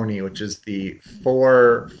Marker Oni, which is the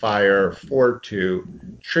 4-fire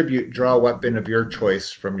 4/2 tribute. Draw a weapon of your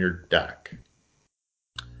choice from your deck.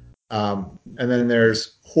 And then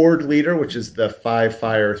there's Horde Leader, which is the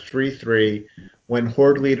 5-fire 3/3. When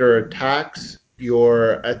Horde Leader attacks,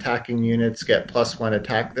 your attacking units get +1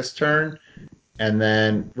 attack this turn. And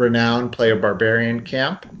then Renown, play a Barbarian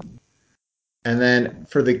Camp. And then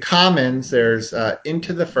for the commons, there's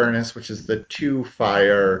Into the Furnace, which is the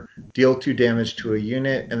 2-fire, deal 2 damage to a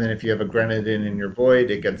unit. And then if you have a Grenadin in your void,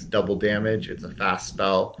 it gets double damage. It's a fast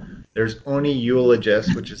spell. There's Oni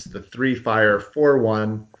Eulogist, which is the 3-fire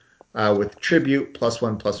 4/1 with tribute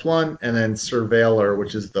 +1/+1. And then Surveiller,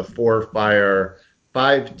 which is the 4-fire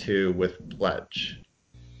 5/2 with pledge.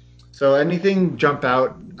 So anything jump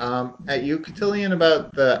out at you, Cotillion,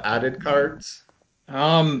 about the added cards?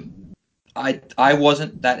 I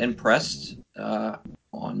wasn't that impressed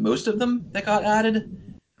on most of them that got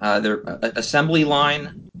added. Their Assembly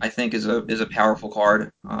Line, I think, is a powerful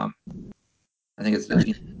card. I think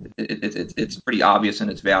it's pretty obvious in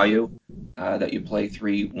its value that you play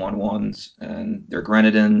 3/1/1s and they're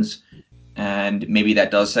Grenadins, and maybe that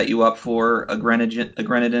does set you up for a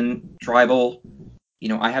Grenadin tribal.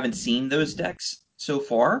 I haven't seen those decks so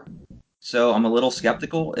far, so I'm a little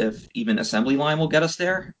skeptical if even Assembly Line will get us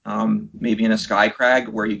there. Maybe in a Skycrag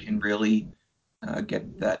where you can really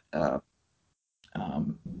get that. Now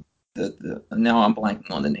I'm blanking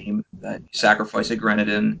on the name. That sacrifice a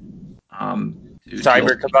Grenadin.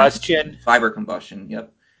 Cyber Combustion. Cyber Combustion.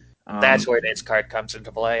 Yep. That's where this card comes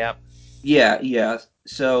into play. Yep. Yeah.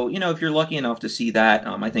 So if you're lucky enough to see that,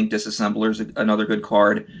 I think Disassembler is another good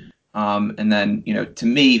card. And then to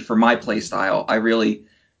me, for my play style, I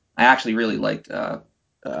actually really liked the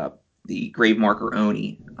Grave Marker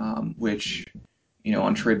Oni, which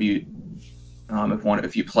on tribute,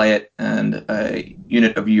 if you play it and a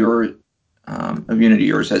unit of yours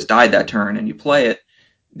has died that turn and you play it,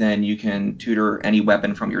 then you can tutor any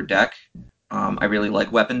weapon from your deck. I really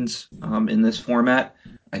like weapons in this format.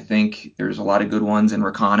 I think there's a lot of good ones in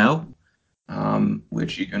Rakano,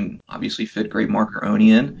 which you can obviously fit Grave Marker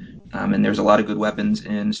Oni in. And there's a lot of good weapons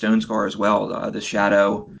in Stone Scar as well, the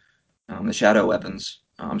shadow weapons.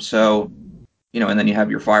 And then you have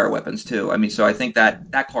your fire weapons too. So I think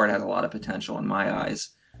that card has a lot of potential in my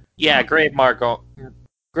eyes. Yeah, Grave Marker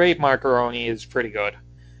Oni is pretty good.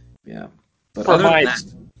 Yeah, but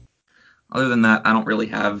Other than that, I don't really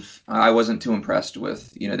have. I wasn't too impressed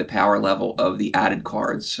with the power level of the added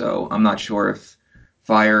cards. So I'm not sure if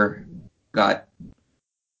Fire got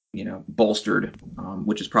bolstered,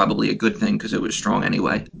 which is probably a good thing because it was strong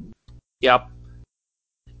anyway. Yep.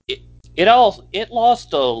 It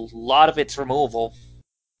lost a lot of its removal,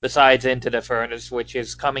 besides Into the Furnace, which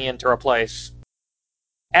is coming in to replace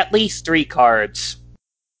at least 3 cards.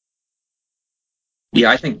 Yeah,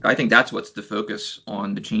 I think that's what's the focus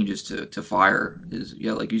on the changes to Fire is,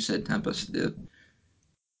 like you said, Tempest, the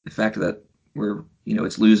fact that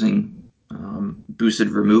it's losing boosted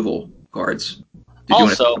removal cards.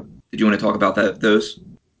 Did you want to talk about those?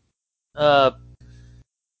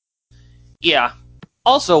 Yeah.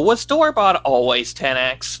 Also, was Doorbot always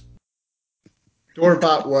 10x?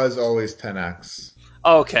 Doorbot was always 10x.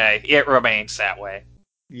 Okay, it remains that way.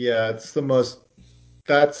 Yeah, it's the most.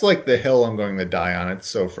 That's like the hill I'm going to die on. It's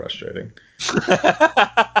so frustrating.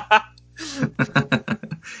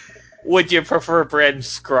 Would you prefer Bren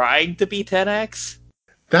Scrying to be 10x?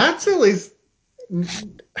 That's at least.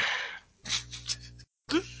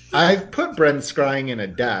 I've put Bren Scrying in a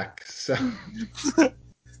deck, so.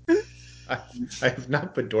 I have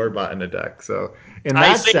not put Doorbot in a deck, so in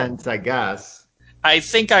that sense, I guess. I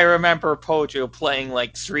think I remember Pojo playing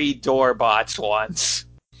like 3 Doorbots once.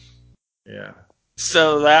 Yeah.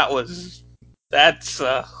 So that's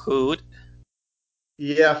a hoot.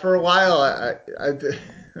 Yeah, for a while, I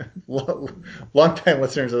long time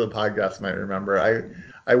listeners of the podcast might remember. I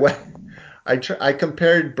I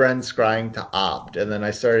compared Bren Scrying to Opt, and then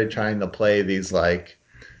I started trying to play these like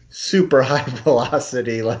super high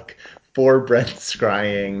velocity like four Bren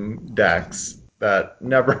Scrying decks that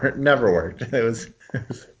never worked. It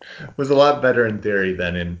was a lot better in theory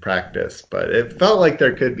than in practice, but it felt like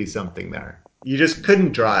there could be something there. You just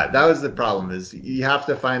couldn't draw it. That was the problem. Is you have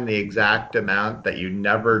to find the exact amount that you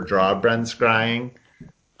never draw Bren Scrying,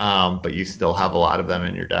 but you still have a lot of them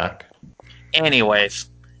in your deck. Anyways,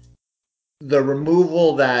 The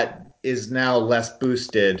removal that is now less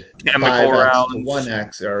boosted, chemical 5x to rounds.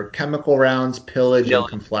 1x, are chemical rounds, pillage, and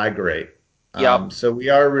conflagrate. Yep. So we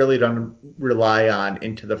are really going to rely on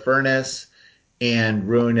Into the Furnace and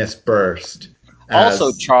Ruinous Burst.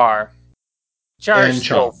 Also, Char. And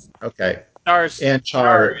Char. Okay. And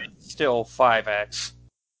Char is still 5x.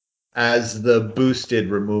 As the boosted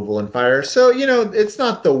removal and fire. So, it's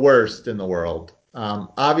not the worst in the world.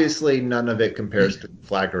 Obviously, none of it compares to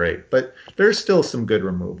Flagrate, but there's still some good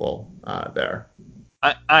removal there.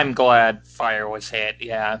 I'm glad fire was hit.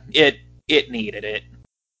 Yeah, it needed it.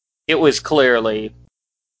 It was clearly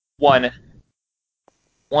one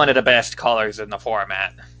of the best colors in the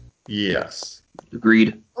format. Yes.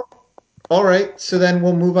 Agreed. All right, so then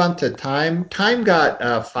we'll move on to Time. Time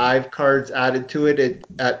got 5 cards added to it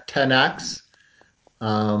at 10x.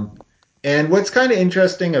 And what's kind of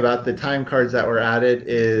interesting about the Time cards that were added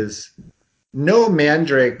is no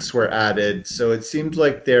mandrakes were added, so it seems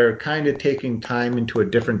like they're kind of taking Time into a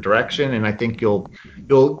different direction, and I think you'll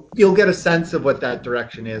get a sense of what that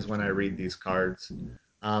direction is when I read these cards.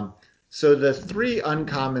 So the 3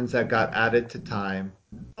 uncommons that got added to Time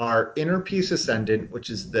are Inner Peace Ascendant, which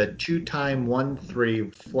is the 2-time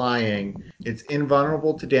 1/3 flying. It's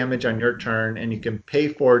invulnerable to damage on your turn, and you can pay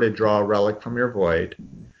 4 to draw a relic from your void.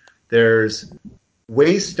 There's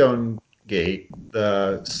Waystone Gate,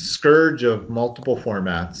 the scourge of multiple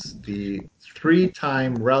formats, the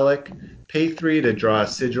 3-time relic, pay 3 to draw a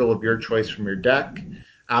sigil of your choice from your deck.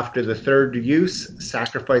 After the 3rd use,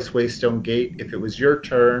 sacrifice Waystone Gate. If it was your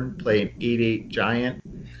turn, play an 8/8 giant.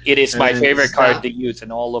 It is my favorite card to use in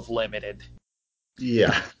all of Limited.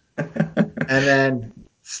 Yeah. And then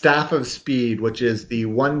Staff of Speed, which is the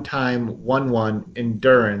 1-time 1/1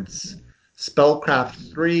 endurance.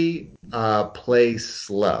 Spellcraft 3, play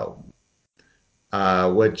slow.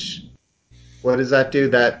 Which, what does that do?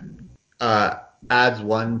 That adds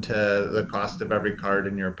 1 to the cost of every card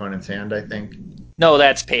in your opponent's hand, I think. No,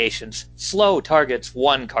 that's patience. Slow targets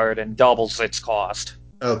 1 card and doubles its cost.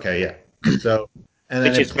 Okay, yeah. So, and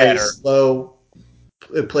then Which it is plays better. slow.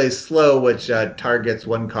 It plays slow, which targets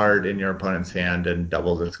 1 card in your opponent's hand and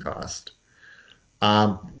doubles its cost.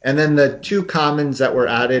 And then the 2 commons that were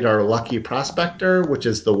added are Lucky Prospector, which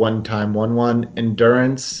is the 1-time 1/1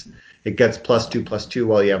 endurance. It gets +2/+2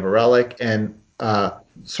 while you have a relic, and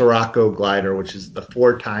Sirocco Glider, which is the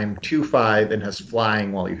 4-time 2/5 and has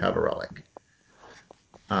flying while you have a relic.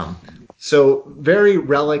 So very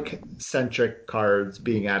relic-centric cards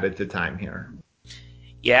being added to Time here.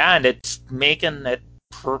 Yeah, and it's making it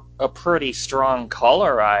a pretty strong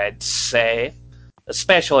color, I'd say.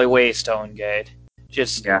 Especially Waystone Gate.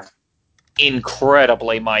 Just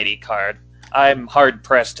incredibly mighty card. I'm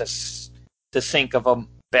hard-pressed to think of a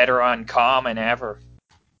better uncommon ever.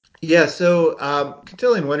 Yeah, so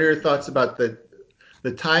Cotillion, what are your thoughts about the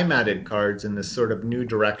Time added cards and this sort of new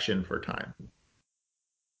direction for Time?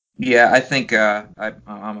 Yeah, I think I'm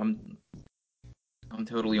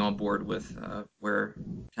totally on board with where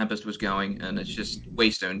Tempest was going, and it's just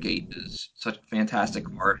Waystone Gate is such a fantastic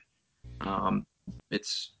card.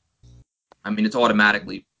 It's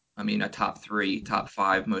automatically, a top 3, top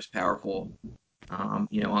 5 most powerful,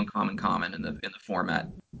 uncommon common in the format.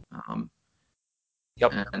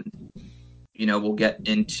 Yep. And we'll get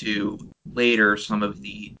into later some of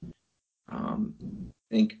the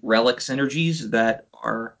I think relic synergies that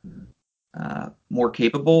are more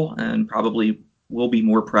capable and probably will be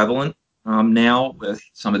more prevalent now with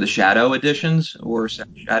some of the shadow additions or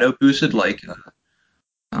shadow boosted, like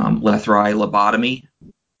Lethrai Lobotomy,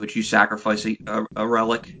 which you sacrifice a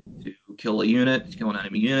relic to kill an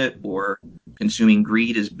enemy unit, or Consuming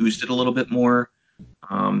Greed is boosted a little bit more.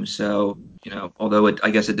 So, although I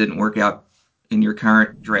guess it didn't work out in your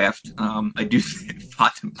current draft, I do think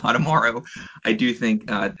tomorrow, I do think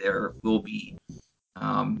there will be,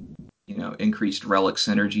 increased relic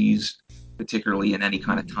synergies, particularly in any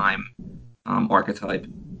kind of Time archetype.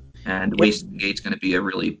 And Waystone Gate's going to be a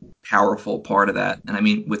really powerful part of that.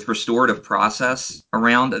 And with Restorative Process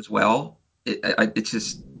around as well, it's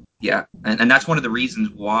just, yeah. And that's one of the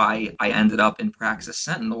reasons why I ended up in Praxis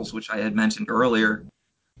Sentinels, which I had mentioned earlier.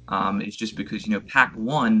 Is just because, Pack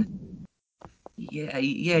 1, yeah,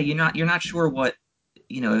 you're not sure what,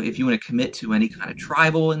 if you want to commit to any kind of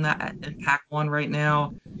tribal in pack one right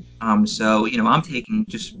now. So I'm taking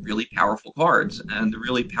just really powerful cards, and the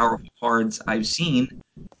really powerful cards I've seen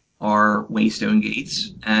are Waystone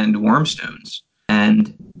Gates and Wormstones,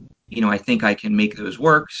 and I think I can make those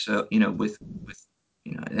work. So with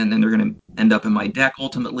and then they're going to end up in my deck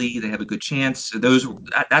ultimately. They have a good chance. So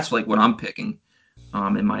that's like what I'm picking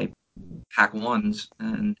in my pack ones,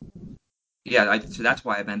 and yeah, so that's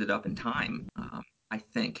why I've ended up in time. I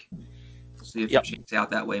think we'll see if it Yep. shakes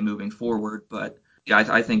out that way moving forward, but yeah,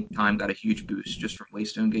 I think time got a huge boost just from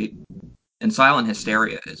Waystone Gate. And Silent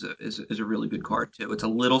Hysteria is a really good card too. It's a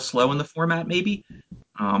little slow in the format maybe,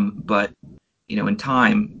 but in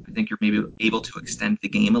time, I think you're maybe able to extend the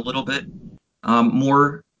game a little bit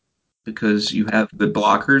more because you have good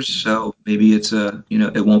blockers. So maybe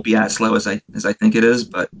it won't be as slow as I think it is,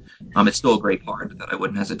 but it's still a great card that I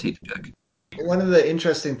wouldn't hesitate to pick. One of the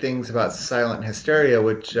interesting things about Silent Hysteria,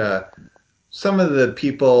 which some of the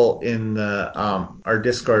people in our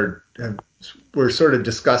Discord were sort of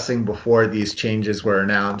discussing before these changes were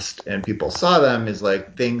announced and people saw them, is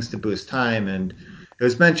like things to boost time. And it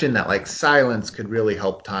was mentioned that like silence could really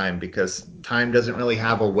help time because time doesn't really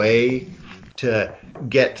have a way to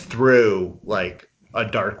get through like a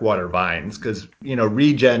dark water vines because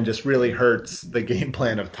regen just really hurts the game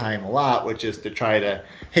plan of time a lot, which is to try to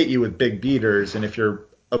hit you with big beaters. And if your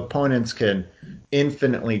opponents can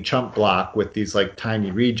infinitely chump block with these like tiny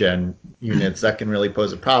regen units, that can really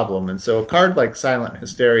pose a problem. And so a card like Silent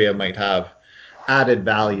Hysteria might have added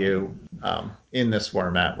value in this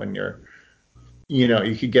format when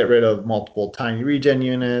you could get rid of multiple tiny regen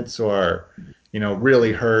units or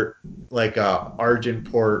really hurt like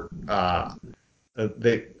Argenport.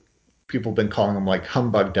 They people have been calling them like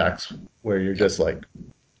humbug decks where you're just like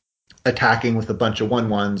attacking with a bunch of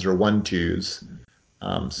 1/1s or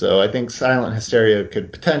 1/2s. So I think Silent Hysteria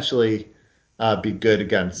could potentially be good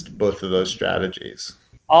against both of those strategies.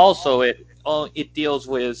 Also, it deals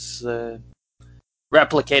with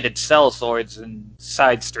replicated cell swords and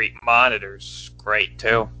side street monitors. Great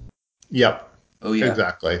too. Yep. Oh yeah.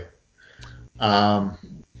 Exactly.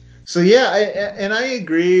 So yeah, I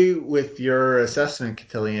agree with your assessment,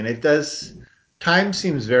 Cotillion. It does. Time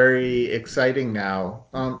seems very exciting now,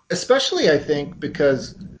 especially I think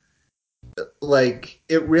because like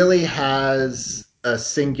it really has a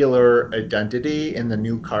singular identity in the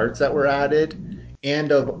new cards that were added,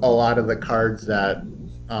 and of a lot of the cards that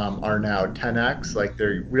are now 10x. Like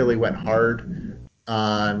they really went hard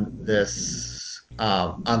on this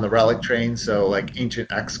on the relic train. So like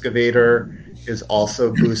Ancient Excavator is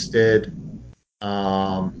also boosted.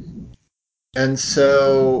 And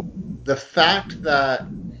so the fact that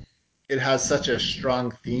it has such a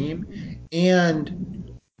strong theme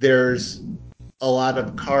and there's a lot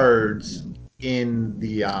of cards in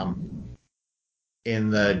the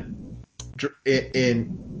in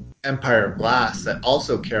Empire of Glass that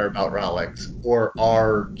also care about relics or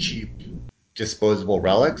are cheap disposable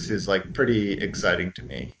relics is like pretty exciting to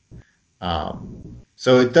me.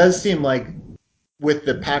 So it does seem like with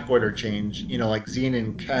the pack order change, like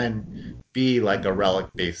Xenon can be like a relic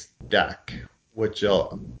based deck, which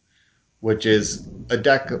which is a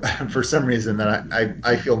deck for some reason that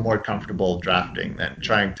I feel more comfortable drafting than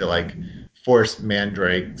trying to like force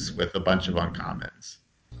mandrakes with a bunch of uncommons.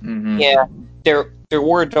 Mm-hmm. Yeah, there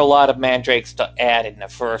weren't a lot of mandrakes to add in the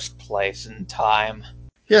first place in time.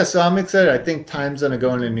 Yeah, so I'm excited. I think time's going to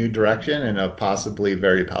go in a new direction and a possibly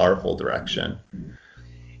very powerful direction.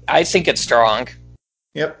 I think it's strong.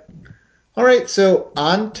 Yep. All right, so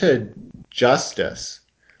on to Justice.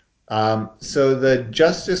 So the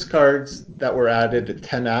Justice cards that were added at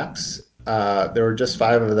 10x, there were just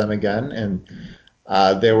 5 of them again, and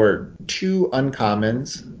there were 2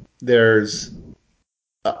 uncommons. There's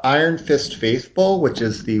Iron Fist Faithful, which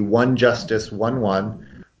is the 1 Justice 1/1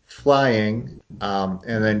 flying,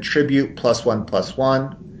 and then Tribute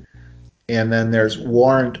 +1/+1. And then there's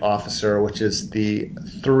Warrant Officer, which is the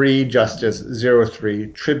 3 Justice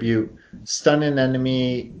 0/3 Tribute. Stun an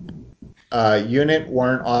enemy unit.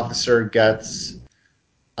 Warrant Officer gets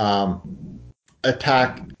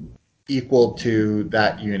attack equal to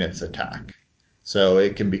that unit's attack. So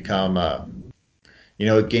it can become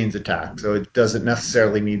it gains attack. So it doesn't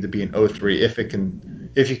necessarily need to be an 0/3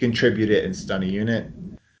 if you contribute it and stun a unit.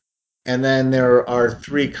 And then there are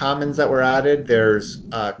 3 commons that were added. There's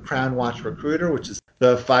Crown Watch Recruiter, which is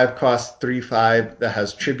the 5-cost 3/5 that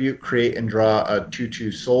has tribute, create and draw a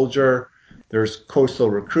 2/2 soldier. There's Coastal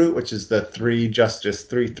Recruit, which is the 3 Justice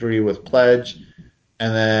 3/3 with pledge.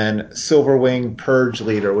 And then Silverwing Purge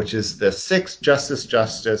Leader, which is the 6 Justice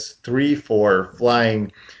Justice 3/4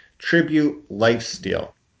 flying tribute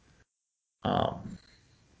lifesteal.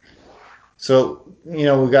 So, we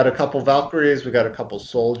got a couple Valkyries, we got a couple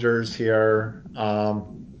soldiers here.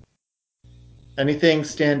 Anything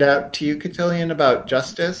stand out to you, Cotillion, about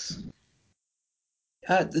Justice?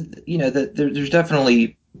 There's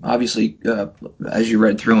definitely, obviously, as you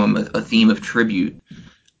read through them, a theme of tribute,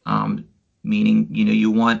 meaning, you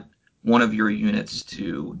want one of your units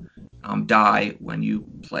to die when you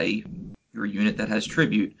play your unit that has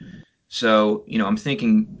tribute. So, I'm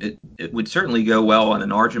thinking it would certainly go well on an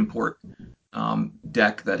Argenport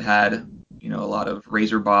deck that had, a lot of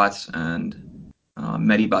Razor bots and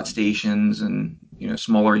Medibot stations and,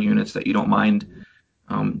 smaller units that you don't mind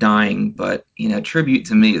dying. But, tribute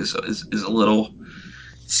to me is a little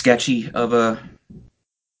sketchy of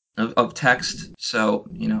text. So,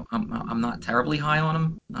 I'm not terribly high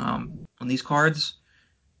on them on these cards.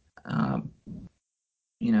 I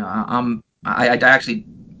actually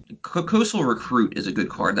Coastal Recruit is a good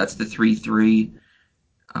card. That's the 3/3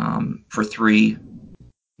 for 3,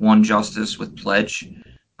 1 Justice with Pledge.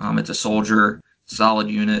 It's a soldier, solid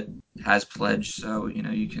unit, has Pledge, so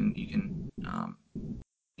you can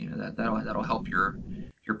that'll help your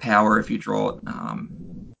power if you draw it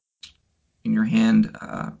in your hand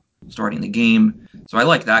starting the game. So I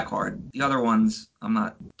like that card. The other ones I'm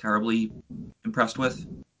not terribly impressed with.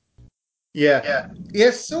 Yeah.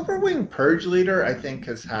 Silverwing Purge Leader, I think,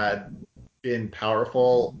 has been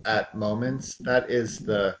powerful at moments. That is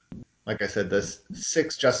like I said, this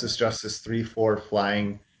 6 Justice 3/4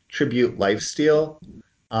 flying tribute lifesteal.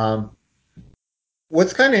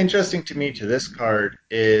 What's kind of interesting to me to this card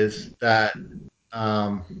is that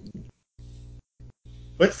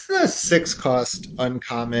what's the 6 cost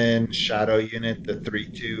uncommon shadow unit, the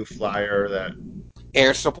 3/2 flyer that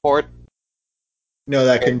Air support.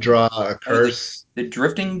 that can draw a curse? The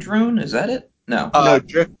Drifting Drone, is that it? No. No,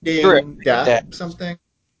 drifting death Death. or something.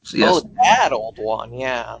 So, yes. Oh, that old one,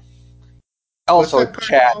 yeah. What's Also, that card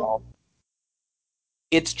Channel. called?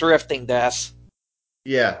 It's Drifting Death.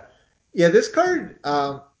 Yeah. This card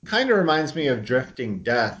kind of reminds me of Drifting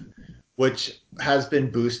Death, which has been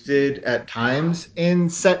boosted at times in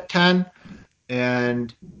set 10.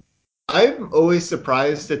 And I'm always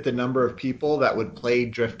surprised at the number of people that would play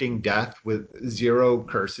Drifting Death with 0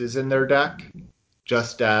 curses in their deck,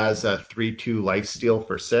 just as a 3/2 lifesteal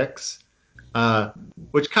for 6.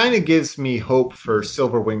 Which kind of gives me hope for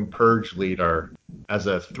Silverwing Purge Leader as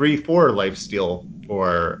a 3/4 lifesteal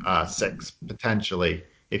for 6, potentially,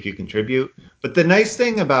 if you contribute. But the nice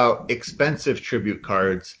thing about expensive tribute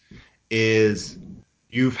cards is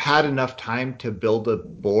you've had enough time to build a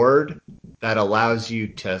board that allows you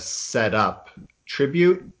to set up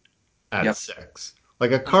tribute at 6.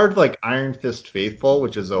 Like a card like Iron Fist Faithful,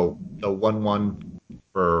 which is a 1/1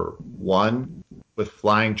 for 1 with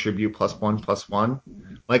flying tribute +1/+1.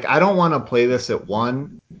 Like, I don't want to play this at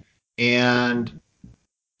 1 and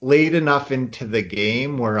late enough into the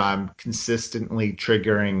game where I'm consistently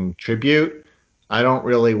triggering tribute. I don't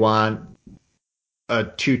really want a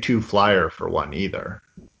 2/2 flyer for 1 either.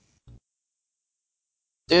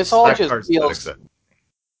 This all That just card's not feels, exist.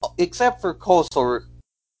 except for Coastal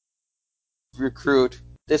Recruit,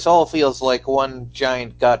 this all feels like one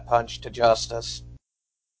giant gut punch to Justice.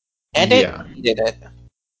 And Yeah. it needed it.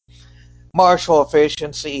 Martial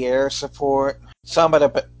efficiency, air support, some of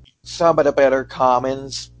the better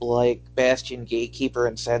commons like Bastion Gatekeeper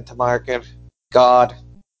and Centimarket. God,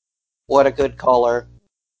 what a good color.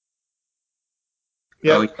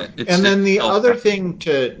 Yeah. Oh, yeah. And then the other thing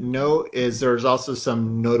to note is there's also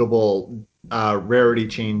some notable rarity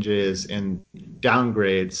changes and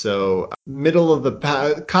downgrades. So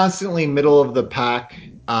constantly middle of the pack,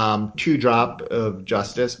 2-drop of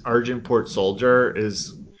Justice. Argenport Soldier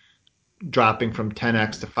is dropping from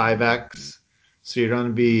 10x to 5x. So you're going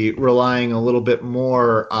to be relying a little bit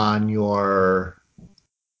more on your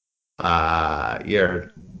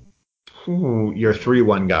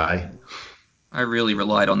 3/1 guy. I really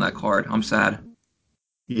relied on that card. I'm sad.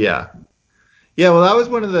 Yeah. Yeah, well, that was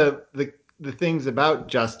one of the things about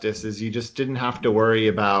Justice is you just didn't have to worry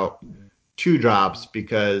about 2-drops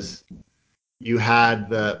because you had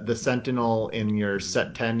the Sentinel in your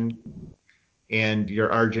set 10 and your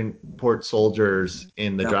Argenport Soldiers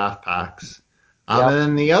in the draft packs. And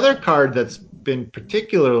then the other card that's been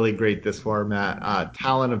particularly great this format,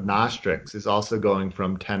 Talon of Nostrix, is also going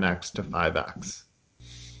from 10x to 5x.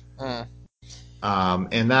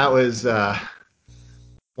 And that was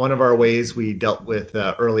one of our ways we dealt with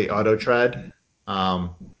early auto tread.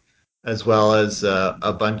 as well as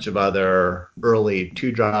a bunch of other early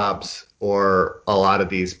 2 drops or a lot of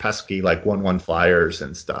these pesky like 1/1 flyers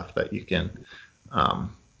and stuff that you can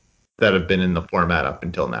um, that have been in the format up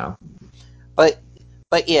until now.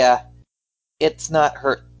 But yeah, it's not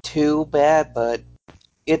hurt too bad, but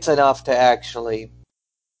it's enough to actually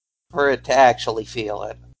for it to actually feel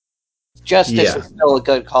it. Justice Yeah. is still a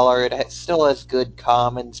good color. Still has good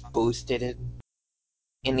commons boosted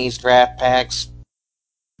in these draft packs.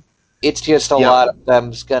 It's just a Yep. lot of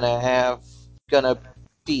them's gonna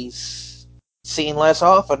be seen less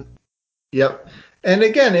often. Yep. And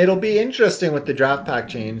again, it'll be interesting with the draft pack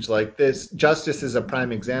change. Like this, Justice is a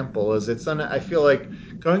prime example. Is it's I feel like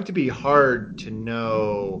going to be hard to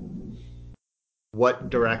know what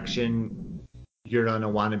direction you're gonna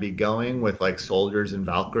want to be going with like Soldiers and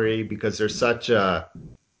Valkyrie because there's such a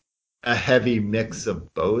heavy mix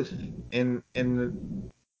of both in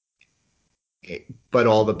but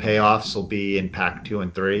all the payoffs will be in pack 2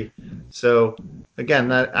 and 3. So again,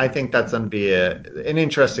 that I think that's going to be an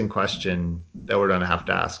interesting question that we're going to have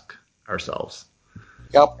to ask ourselves.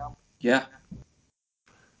 Yep. Yeah.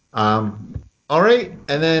 All right,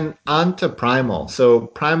 and then on to Primal. So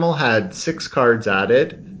Primal had 6 cards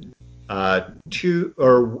added, two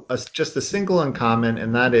or just a single uncommon,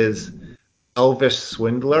 and that is Elvish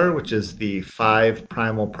Swindler, which is the 5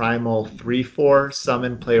 primal 3/4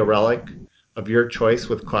 summon play a relic of your choice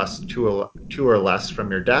with cost two or less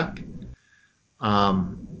from your deck,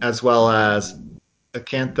 as well as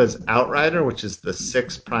Acantha's Outrider, which is the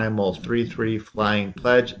 6 primal 3/3 flying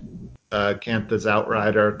pledge. Acantha's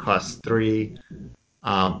Outrider costs 3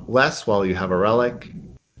 less while you have a relic,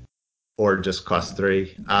 or just cost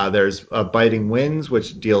 3. There's Biting Winds,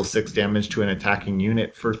 which deals 6 damage to an attacking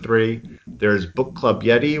unit for 3. There's Book Club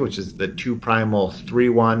Yeti, which is the 2 primal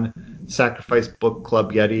 3/1 sacrifice Book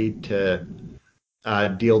Club Yeti to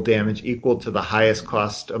deal damage equal to the highest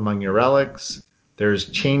cost among your relics. There's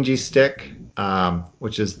Changey Stick,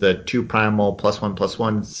 which is the 2 primal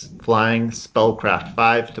 +1/+1 flying Spellcraft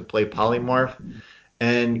 5 to play Polymorph.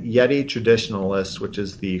 And Yeti Traditionalist, which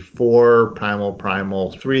is the 4 primal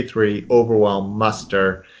 3/3 Overwhelm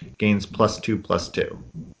Muster, gains +2/+2.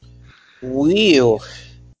 Whew.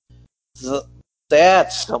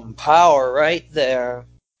 That's some power right there.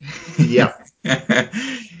 Yep.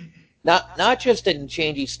 Not just in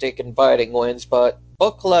Changey Stick and Biting Winds, but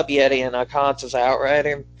Book Club Yeti and Akansa's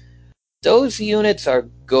Outrider. Those units are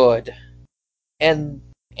good. And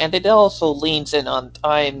it also leans in on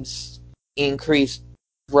Time's increased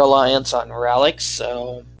reliance on relics,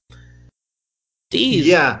 so these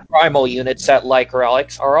Yeah. primal units that like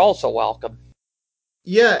relics are also welcome.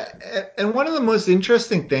 Yeah. And one of the most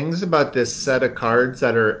interesting things about this set of cards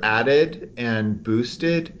that are added and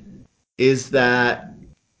boosted is that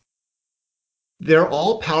they're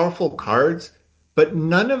all powerful cards, but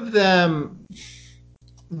none of them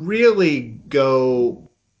really go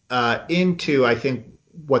into, I think,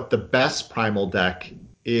 what the best primal deck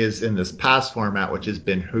is in this past format, which has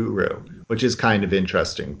been Huru, which is kind of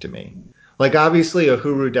interesting to me. Like, obviously, a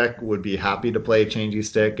Huru deck would be happy to play a Changey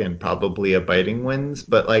Stick and probably a Biting Winds,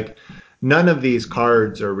 but like, none of these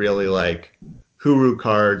cards are really like Huru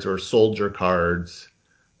cards or Soldier cards.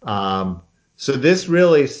 So this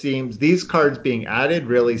really seems, these cards being added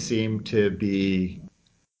really seem to be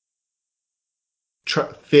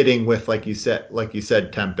fitting with, like you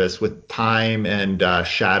said, Tempest, with Time and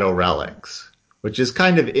Shadow Relics, which is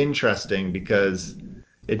kind of interesting because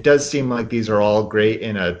it does seem like these are all great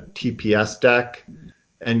in a TPS deck,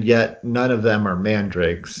 and yet none of them are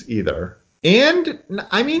Mandrakes either. And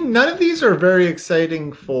I mean, none of these are very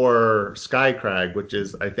exciting for Skycrag, which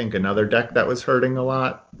is, I think, another deck that was hurting a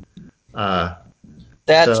lot. Uh,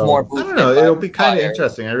 That's more so I don't boosted know. by It'll be kind of fire.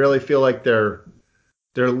 interesting. I really feel like they're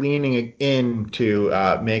leaning into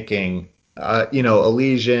making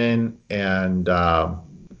Elysian and oh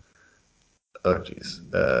geez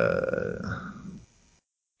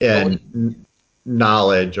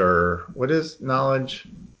knowledge, or what is knowledge,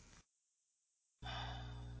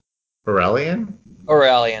 Aurelian,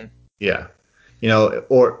 Aurelian. yeah,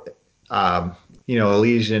 or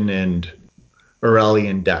Elysian and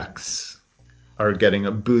Aurelian decks are getting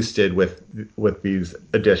boosted with these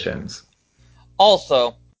additions.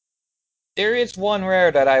 Also, there is one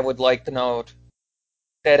rare that I would like to note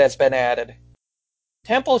that has been added.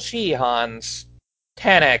 Temple Shihan's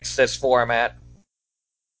 10x this format.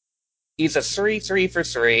 He's a 3/3 for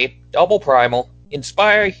 3, double primal,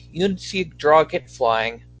 inspire Unity draw kit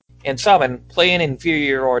flying, and summon, play an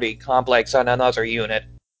inferiority complex on another unit.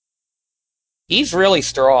 He's really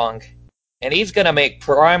strong, and he's gonna make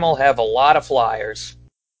Primal have a lot of flyers.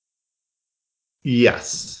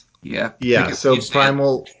 Yes. Yeah. Yeah, so You stand.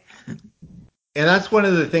 Primal, and that's one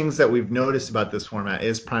of the things that we've noticed about this format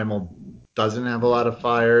is Primal doesn't have a lot of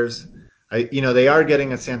flyers. They are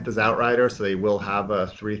getting a Santa's Outrider, so they will have a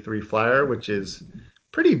 3/3 flyer, which is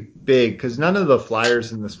pretty big because none of the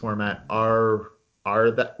flyers in this format are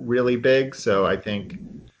that really big. So I think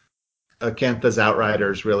Acantha's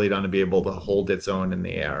Outrider is really going to be able to hold its own in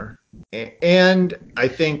the air. And I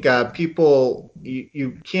think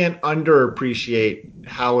you can't underappreciate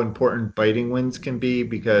how important biting winds can be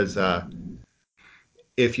because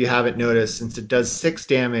if you haven't noticed, since it does 6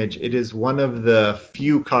 damage, it is one of the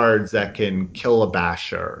few cards that can kill a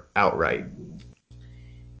Basher outright.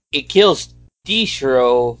 It kills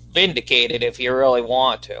Dishro Vindicated if you really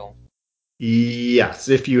want to. Yes,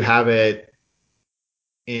 if you have it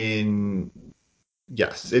in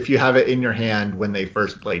if you have it in your hand when they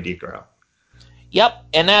first play Decro. Yep,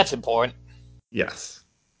 and that's important. Yes.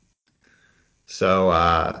 So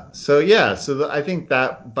I think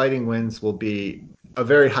that Biting Winds will be a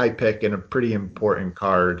very high pick and a pretty important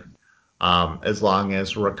card, as long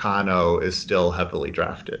as Rakano is still heavily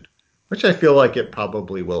drafted, which I feel like it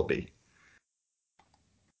probably will be.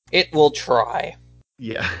 It will try.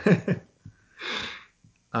 Yeah.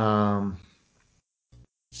 um,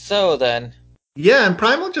 So then, yeah, and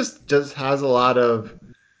Primal just has a lot of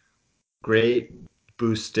great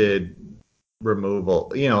boosted removal.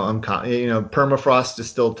 Permafrost is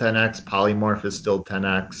still 10x, Polymorph is still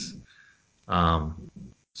 10x.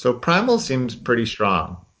 So Primal seems pretty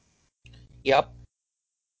strong. yep.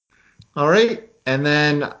 All right, and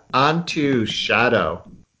then on to Shadow.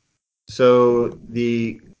 So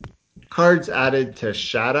the cards added to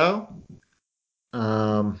Shadow,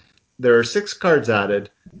 um, there are 6 cards added.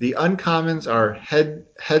 The uncommons are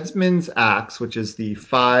Headsman's Axe, which is the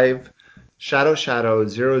 5 Shadow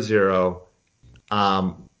 0/0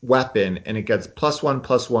 weapon, and it gets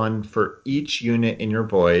 +1/+1 for each unit in your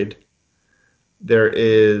void. There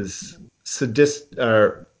is Sadistic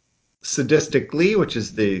Lee, which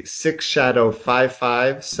is the 6 Shadow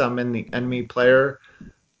 5/5. Summon the enemy player.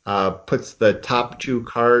 Puts the top 2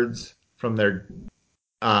 cards from their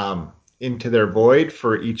into their void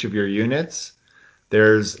for each of your units.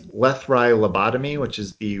 There's Lethrai Lobotomy, which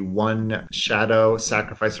is the 1 Shadow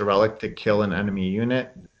sacrifice a relic to kill an enemy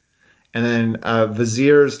unit. And then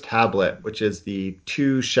Vizier's Tablet, which is the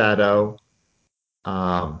 2 Shadow.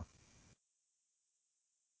 Um,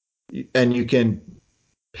 and you can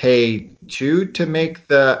pay 2 to make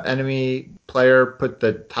the enemy player put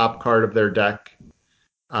the top card of their deck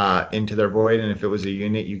into their void, and if it was a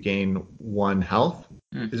unit, you gain 1 health.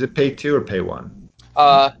 Is it pay 2 or pay 1?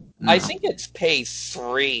 I No. think it's pay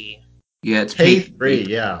 3. Yeah, it's Pay paid 3,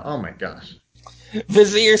 yeah. Oh my gosh.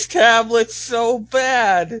 Vizier's Tablet's so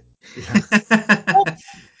bad. Yeah.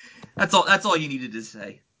 That's all you needed to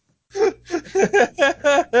say.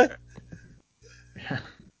 Yeah.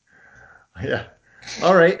 Yeah.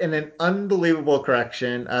 All right, and an unbelievable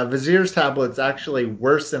correction. Vizier's Tablet's actually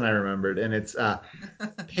worse than I remembered, and it's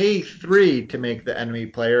pay 3 to make the enemy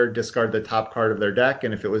player discard the top card of their deck,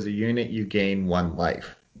 and if it was a unit, you gain 1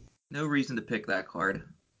 life. No reason to pick that card.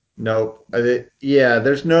 Nope. Yeah,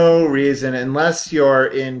 there's no reason unless you're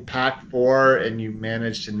in Pack 4 and you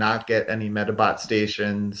manage to not get any Metabot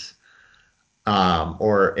stations,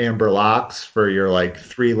 or Amber Locks for your like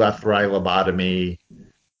 3 Lethrai Lobotomy,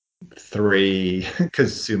 3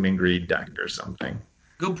 Consuming Greed deck or something.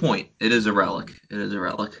 Good point. It is a relic.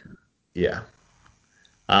 Yeah.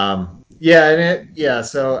 Yeah.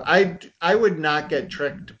 So I would not get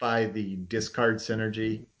tricked by the discard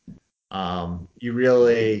synergy.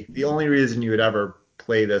 The only reason you would ever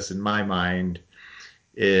play this, in my mind,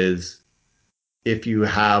 is if you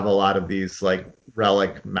have a lot of these like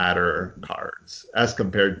relic matter cards, as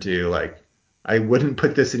compared to like, I wouldn't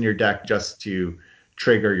put this in your deck just to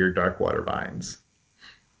trigger your Darkwater Vines.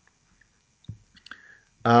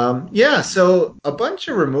 Yeah, so a bunch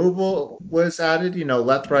of removal was added.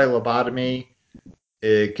 Lethrai Lobotomy.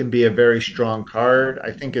 It can be a very strong card.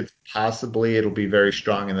 I think it'll be very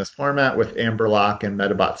strong in this format with Amberlock and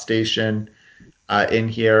Metabot Station in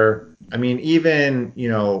here. I mean, even,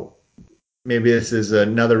 maybe this is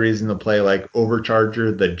another reason to play like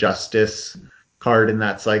Overcharger, the Justice card in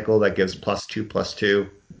that cycle that gives +2/+2.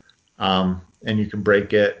 And you can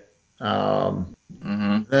break it.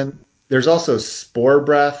 Then there's also Spore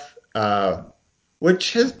Breath,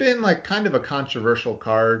 which has been like kind of a controversial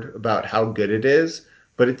card about how good it is.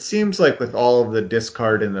 But it seems like with all of the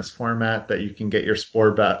discard in this format that you can get your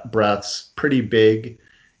Spore Breaths pretty big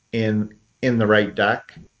in the right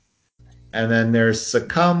deck. And then there's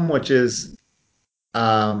Succumb, which is,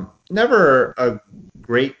 never a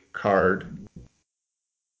great card.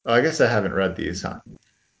 Oh, I guess I haven't read these, huh?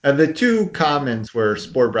 And the two commons were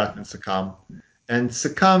Spore Breath and Succumb. And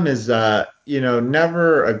Succumb is,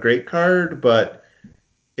 never a great card, but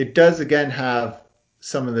it does again have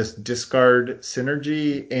some of this discard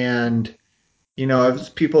synergy. And, as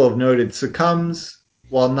people have noted, Succumbs,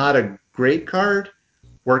 while not a great card,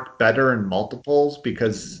 work better in multiples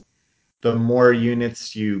because the more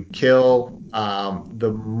units you kill,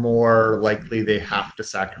 the more likely they have to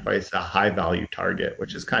sacrifice a high value target,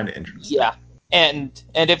 which is kind of interesting. Yeah, and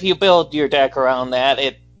if you build your deck around that,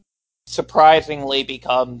 it surprisingly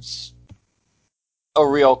becomes a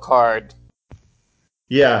real card.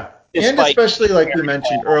 Yeah. And Despite especially like we very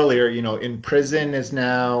mentioned bad. earlier, Imprison is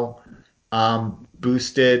now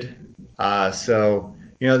boosted. So,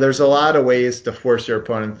 there's a lot of ways to force your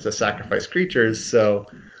opponents to sacrifice creatures. So,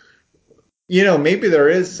 maybe there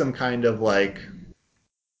is some kind of like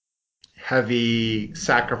heavy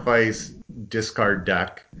sacrifice discard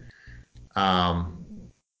deck, um,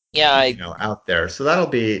 Yeah, out there. So that'll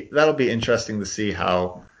be interesting to see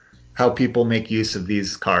how people make use of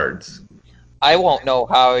these cards. I won't know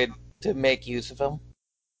how to make use of them.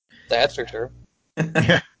 That's for sure.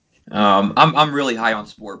 Yeah. I'm really high on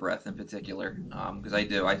Spore Breath in particular because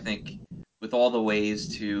I think with all the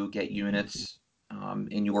ways to get units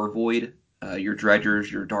in your Void, your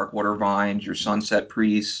Dredgers, your Darkwater Vines, your Sunset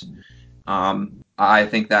Priests, I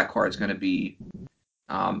think that card's going to be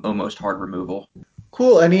almost hard removal.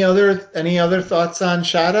 Cool. Any other thoughts on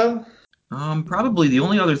Shadow? Probably the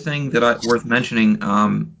only other thing worth mentioning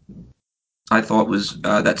I thought was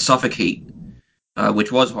that Suffocate,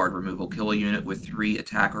 which was hard removal, kill a unit with 3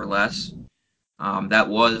 attack or less. That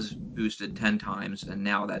was boosted 10 times, and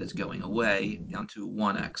now that is going away down to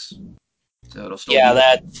 1x. So it'll still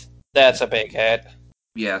Yeah, be. that's a big hit.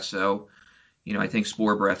 Yeah, so, I think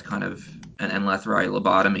Spore Breath kind of, and Lethrai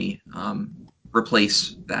Lobotomy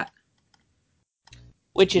replace that.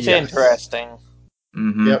 Which is Yes. interesting.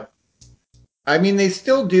 Mm-hmm. Yep. I mean, they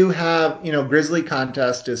still do have, Grizzly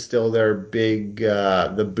Contest is still their big,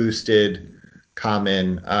 the boosted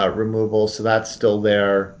common removal, so that's still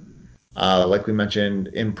there. Like we mentioned,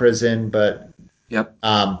 Imprison, but Yep.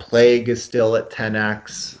 Plague is still at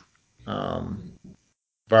 10x. Um,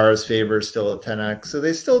 Vara's Favor is still at 10x, so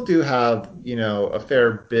they still do have, a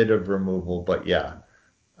fair bit of removal, but yeah,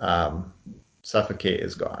 um, Suffocate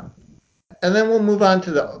is gone. And then we'll move on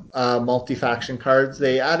to the multi-faction cards.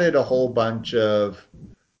 They added a whole bunch of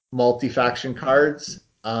multi-faction cards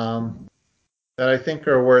that I think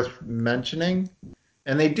are worth mentioning.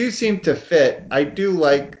 And they do seem to fit. I do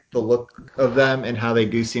like the look of them and how they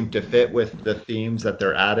do seem to fit with the themes that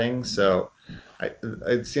they're adding. So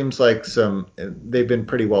it seems like they've been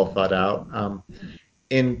pretty well thought out.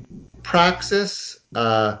 In Praxis,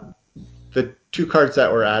 the two cards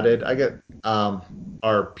that were added, I get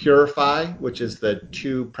are Purify, which is the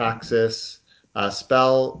 2 Praxis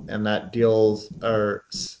spell, and that deals or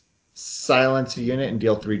silence a unit and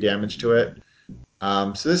deal 3 damage to it.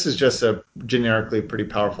 So this is just a generically pretty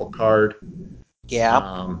powerful card. Yeah,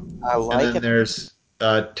 I And like then it. there's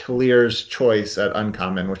Talir's Choice at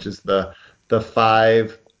Uncommon, which is the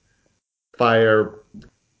 5 fire.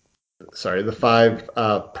 Sorry, the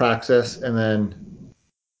 5 Praxis, and then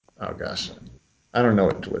oh gosh, I don't know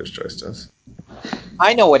what Talir's Choice does.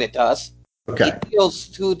 I know what it does. Okay. It deals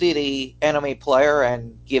to the enemy player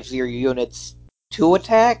and gives your units 2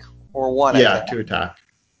 attack or 1 Yeah, attack. 2 attack.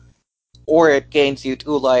 Or it gains you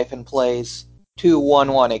 2 life and plays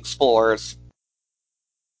 2/1/1 explorers.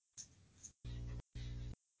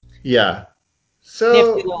 Yeah. Nifty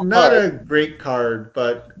So little not card. a great card,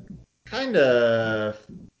 but kind of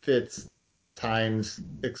fits Time's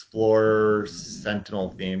Explorer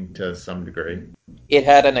Sentinel theme to some degree. It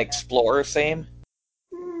had an explorer theme.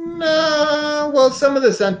 No, well, some of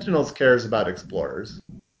the Sentinels cares about explorers.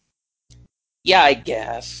 Yeah, I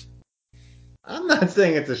guess. I'm not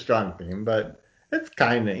saying it's a strong theme, but it's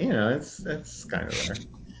kind of, it's kind of there.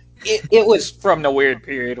 It was from the weird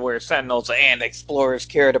period where Sentinels and Explorers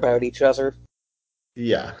cared about each other.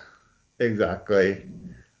 Yeah, exactly.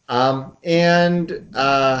 And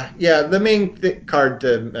yeah, the main card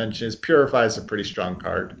to mention is Purify is a pretty strong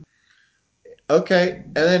card. Okay,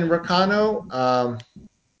 and then Rakano,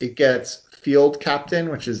 it gets Field Captain,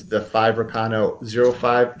 which is the 5 Rakano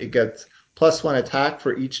 05. It gets +1 attack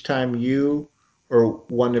for each time you or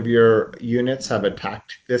one of your units have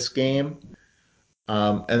attacked this game.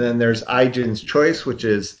 And then there's Aijin's Choice, which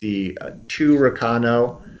is the 2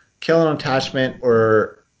 Rakano, kill an attachment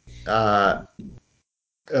or uh,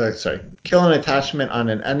 kill an attachment on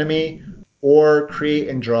an enemy, or create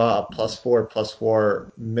and draw a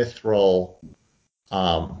 +4/+4 mithril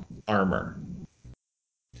armor.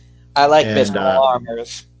 I like And mystical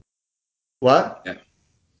armors. what? Yeah.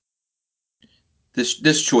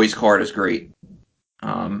 This choice card is great.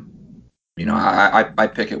 I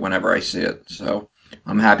pick it whenever I see it, so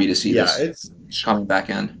I'm happy to see Yeah, this it's coming back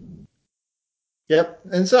in. yep.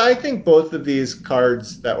 And so I think both of these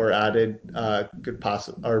cards that were added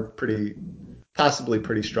are pretty possibly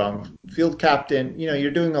pretty strong. Field Captain,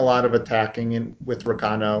 you're doing a lot of attacking with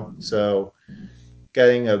Rakano, so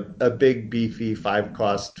getting a big beefy 5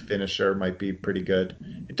 cost finisher might be pretty good.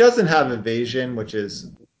 It doesn't have evasion, which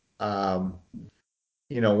is um,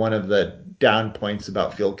 one of the down points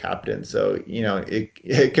about Field Captain. So,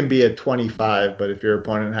 it can be a 25, but if your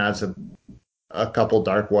opponent has a couple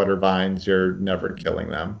Dark Water Vines, you're never killing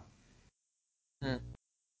them. Hmm.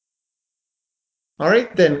 All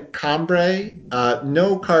right, then Cambrai.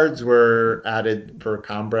 No cards were added for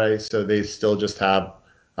Cambrai, so they still just have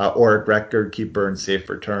Auric Record Keeper and Safe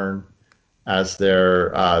Return as their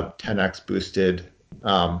 10x boosted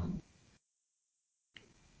um,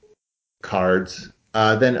 cards.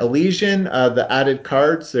 Then Elysian, the added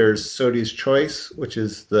cards, there's Sodi's Choice, which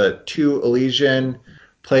is the 2 Elysian,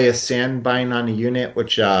 play a Sandbind on a unit,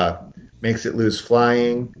 which makes it lose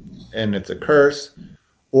flying, and it's a curse,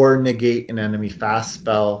 or negate an enemy fast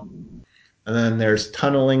spell. And then there's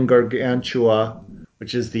Tunneling Gargantua,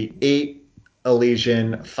 which is the 8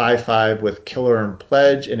 Elysian 5/5 with Killer and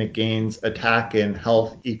Pledge, and it gains attack and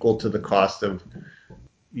health equal to the cost of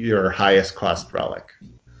your highest cost relic.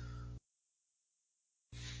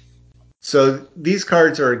 So these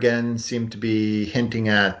cards are again seem to be hinting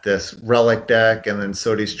at this relic deck, and then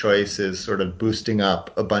Sodi's Choice is sort of boosting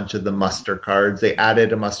up a bunch of the muster cards. They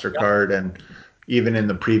added a muster Yep. card, and even in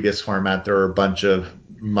the previous format, there were a bunch of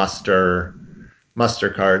muster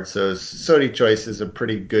cards. So Sodi Choice is a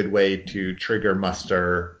pretty good way to trigger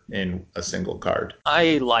muster in a single card.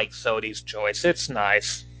 I like Sodi's choice. It's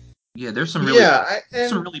nice. Yeah, there's some really Yeah,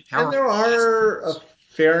 some really and powerful there fast are a cards.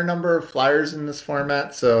 fair number of flyers in this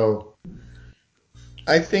format, so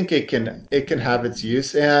I think it can have its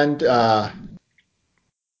use, and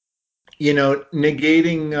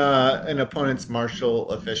negating an opponent's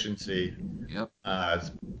martial efficiency Yep, uh,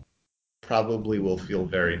 probably will feel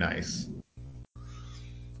very nice.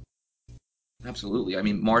 absolutely. I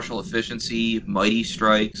mean, martial efficiency, mighty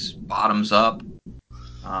strikes, bottoms up.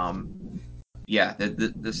 Um, yeah,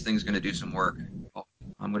 this thing's going to do some work. Oh,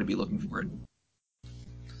 I'm going to be looking for it.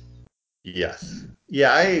 Yes,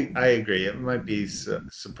 yeah, I agree. It might be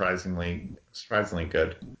surprisingly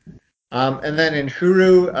good. And then in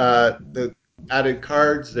Huru, the added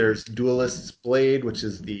cards, there's Duelist's Blade, which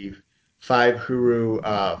is the 5 Huru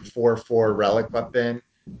 4/4 relic weapon.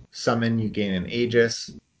 Summon, you gain an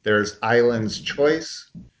Aegis. There's Island's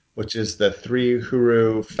Choice, which is the 3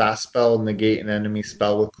 Huru fast spell, negate an enemy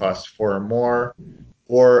spell with cost 4 or more,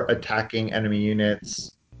 or attacking enemy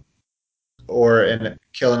units,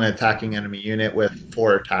 kill an attacking enemy unit with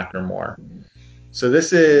 4 attack or more. So this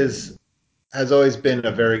has always been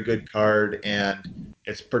a very good card, and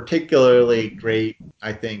it's particularly great,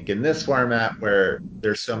 I think, in this format where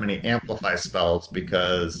there's so many amplify spells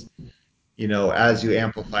because as you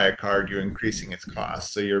amplify a card, you're increasing its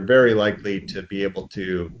cost. So you're very likely to be able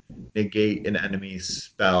to negate an enemy's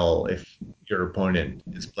spell if your opponent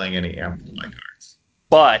is playing any amplify cards.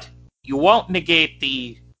 But you won't negate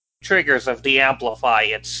the triggers of the Amplify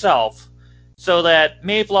itself, so that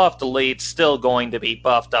Maveloft Elite's still going to be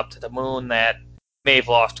buffed up to the moon, that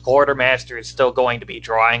Maveloft Quartermaster is still going to be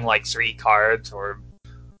drawing like 3 cards, or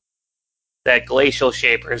that Glacial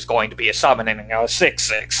Shaper is going to be a summoning a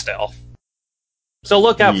 6/6 still. So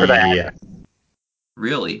look out for that. Yeah.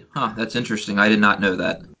 Really? Huh, that's interesting. I did not know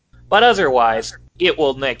that. But otherwise, it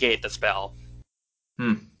will negate the spell.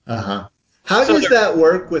 Hmm. Uh-huh. How So does that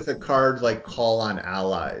work with a card like Call on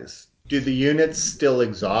Allies? Do the units still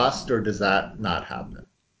exhaust, or does that not happen?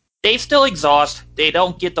 they still exhaust, they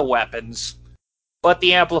don't get the weapons, but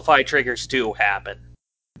the Amplify triggers do happen.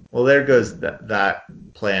 Well, there goes that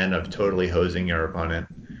plan of totally hosing your opponent.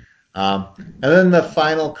 And then the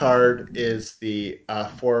final card is the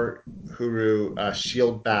 4 Huru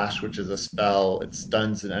Shield Bash, which is a spell. It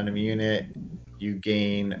stuns an enemy unit. You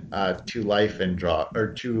gain 2 life and draw, or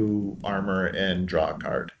 2 armor and draw a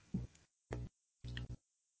card.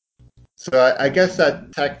 So I guess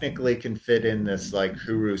that technically can fit in this like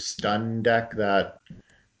Huru stun deck that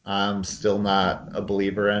I'm still not a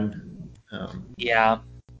believer in. Yeah,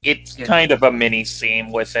 it's Yeah. kind of a mini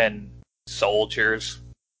scene within soldiers.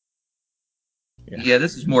 Yeah. Yeah,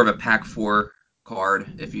 this is more of a pack 4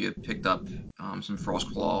 card if you picked up some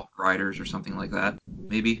Frostclaw Riders or something like that.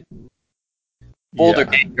 Maybe. Boulder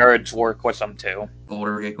Yeah. Gate guards work with them too.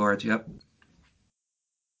 Boulder Gate Guards, yep.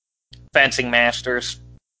 Fencing Masters.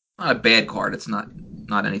 Not a bad card. It's not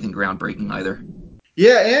anything groundbreaking either.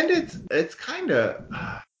 Yeah, and it's kind of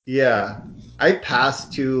yeah. I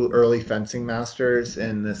passed 2 early fencing masters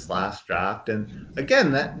in this last draft, and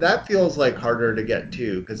again, that feels like harder to get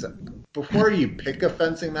too, because before you pick a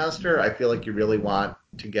fencing master, I feel like you really want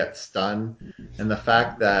to get stun, and the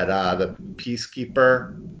fact that the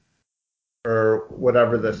Peacekeeper or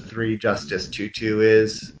whatever the 3 Justice 2/2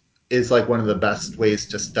 is like one of the best ways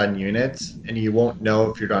to stun units, and you won't know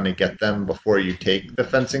if you're going to get them before you take the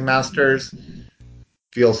fencing masters.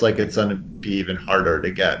 Feels like it's going to be even harder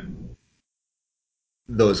to get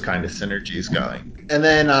those kind of synergies going. And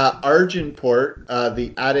then Argenport,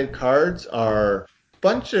 the added cards are a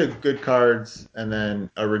bunch of good cards and then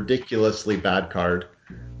a ridiculously bad card.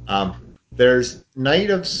 There's Knight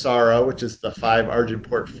of Sorrow, which is the 5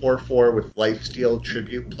 Argenport 4/4 with Lifesteal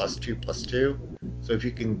Tribute +2/+2. So if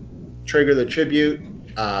you can trigger the tribute,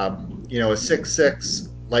 a 6/6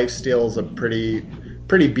 Lifesteal is a pretty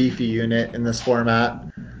beefy unit in this format.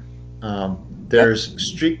 There's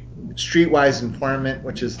Streetwise Informant,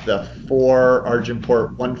 which is the 4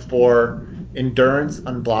 Argenport 1/4 Endurance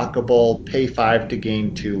Unblockable, pay 5 to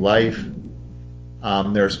gain 2 life.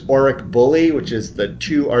 There's Auric Bully, which is the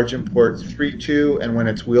 2 Argenport 3/2, and when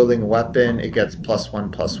it's wielding a weapon, it gets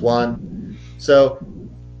 +1/+1. So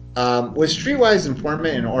with Streetwise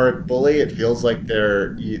Informant and Auric Bully, it feels like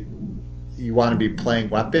you want to be playing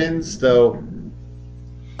weapons, though.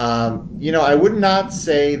 I would not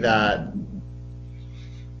say that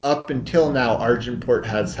up until now, Argenport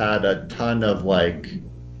has had a ton of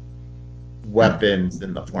weapons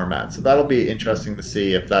in the format, so that'll be interesting to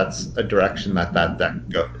see if that's a direction that deck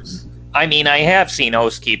goes. I mean, I have seen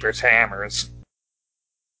Oathkeeper's hammers.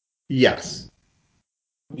 Yes.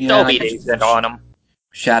 Yeah, They'll be decent on them.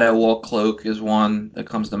 Shadow Wall Cloak is one that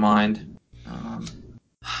comes to mind.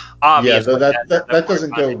 Obviously, yeah, that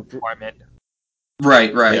doesn't go. Informant.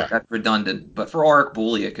 Right. Yeah. That's redundant. But for Auric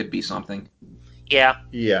Bully, it could be something. Yeah,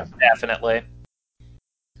 definitely.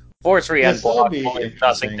 Force Unblockable is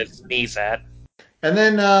nothing to sneeze at. And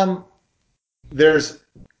then there's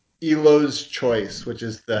Elo's Choice, which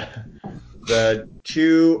is the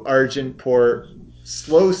 2 Argenport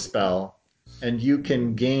slow spell, and you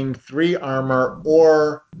can gain 3 armor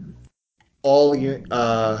or all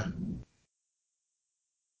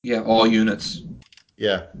all units.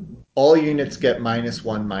 Yeah, all units get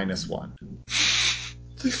 -1/-1.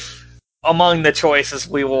 Among the choices,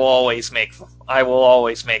 I will always make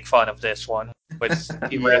fun of this one with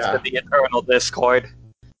the rest of the Eternal Discord.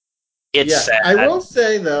 It's sad. I will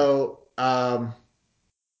say though,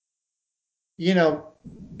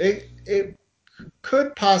 it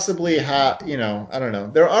could possibly have, I don't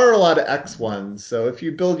know. There are a lot of X1s, so if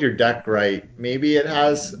you build your deck right, maybe it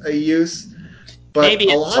has a use. But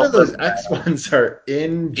maybe a lot of those X1s are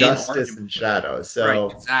in Justice and Shadow, so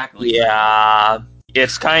right, exactly. Yeah,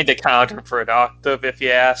 it's kind of counterproductive if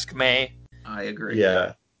you ask me. I agree.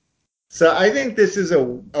 Yeah. So I think this is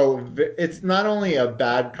it's not only a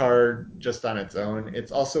bad card just on its own,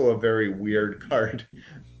 it's also a very weird card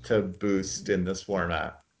to boost in this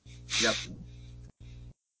format. Yep.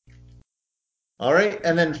 All right,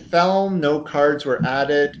 and then Felm, no cards were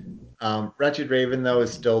added. Wretched Raven, though,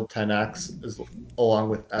 is still 10x, along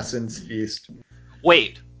with Essence Feast.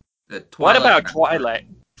 Wait, what about Twilight?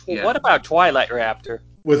 Yeah. What about Twilight Raptor?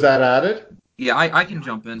 Was that added? Yeah, I can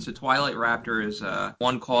jump in. So Twilight Raptor is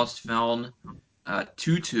 1-cost Feln,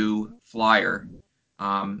 2/2 flyer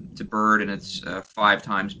to bird, and it's 5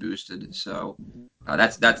 times boosted. So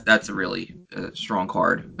that's a really strong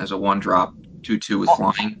card as a 1-drop 2/2 with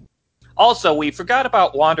flying. Also, we forgot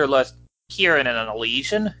about Wanderlust Kieran and an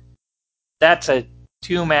Elysian. That's a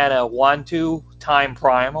 2-mana 1/2 time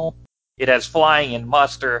primal. It has flying and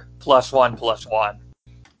muster +1/+1.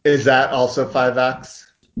 Is that also 5x?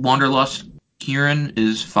 Wanderlust Kieran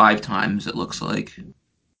is 5 times, it looks like.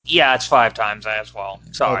 Yeah, it's 5 times as well.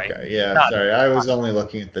 Sorry. Okay, yeah, sorry. I was only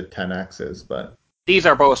looking at the 10x's, but these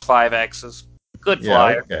are both 5x's. Good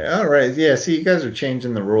flyer. Yeah, okay. All right. Yeah, see, you guys are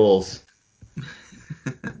changing the rules.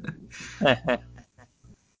 All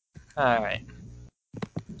right.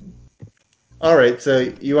 All right. So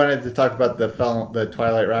you wanted to talk about the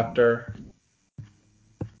Twilight Raptor,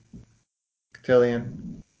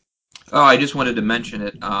 Cotillion? Oh, I just wanted to mention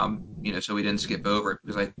it, so we didn't skip over it,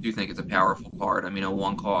 because I do think it's a powerful card. I mean, a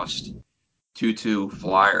 1-cost 2/2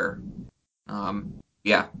 flyer.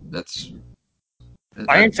 Yeah, that's.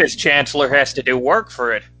 Iron Fist Chancellor has to do work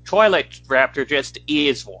for it. Twilight Raptor just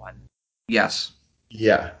is one. Yes.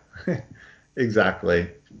 Yeah. Exactly.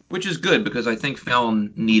 Which is good, because I think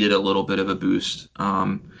Feln needed a little bit of a boost.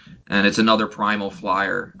 And And it's another primal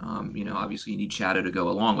flyer. Obviously you need shadow to go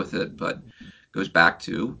along with it, but goes back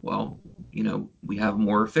to, well, we have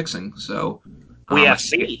more fixing. So We I have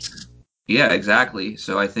think seats. yeah, exactly.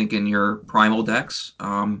 So I think in your primal decks,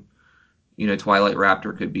 Twilight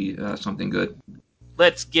Raptor could be something good.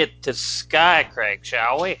 Let's get to Skycrag,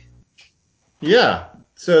 shall we? Yeah.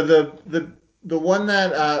 So the one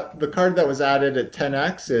that the card that was added at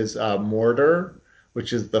 10x is Mortar,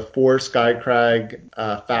 which is the 4 Skycrag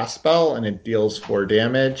fast spell, and it deals 4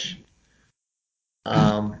 damage.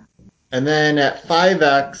 And then at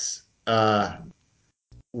 5x,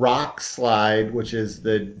 Rock Slide, which is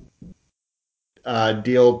the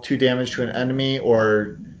deal 2 damage to an enemy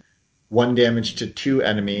or 1 damage to 2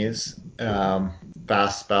 enemies,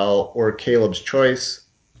 fast spell, or Caleb's Choice,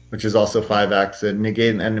 which is also 5x, and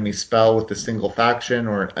negate an enemy spell with a single faction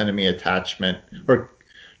or an enemy attachment, or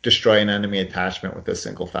destroy an enemy attachment with a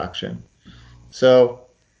single faction. So,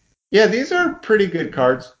 yeah, these are pretty good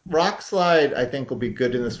cards. Rock Slide, I think, will be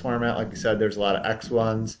good in this format. Like you said, there's a lot of X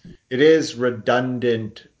ones. It is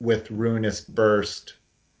redundant with Ruinous Burst.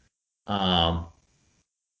 Um,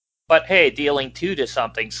 But hey, dealing 2 to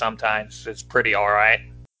something sometimes is pretty alright.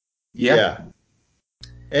 yeah.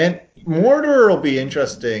 And Mortar will be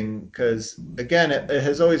interesting because, again, it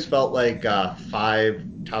has always felt like 5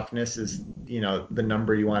 toughness is, the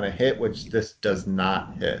number you want to hit, which this does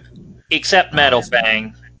not hit. Except Metal Um,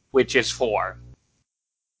 Fang, which is 4.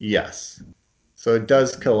 yes. So it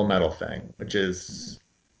does kill a Metal Fang, which is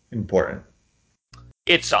important.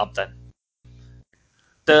 It's something.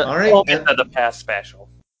 The All right. Omens of the Past special.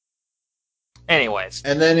 Anyways,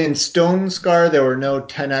 And then in Stone Scar, there were no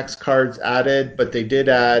 10x cards added, but they did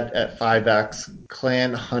add at 5x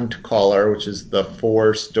Clan Hunt Caller, which is the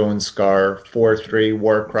 4 Stone Scar, 4/3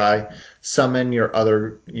 Warcry. Summon your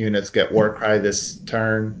other units, get Warcry this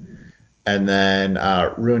turn. And then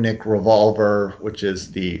Runic Revolver, which is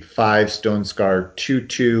the 5 Stone Scar,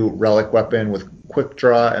 2/2 Relic Weapon with Quick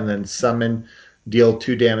Draw, and then summon, deal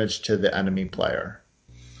 2 damage to the enemy player.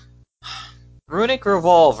 Runic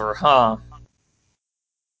Revolver, huh?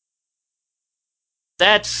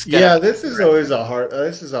 That's gonna Yeah, be this is always a hard.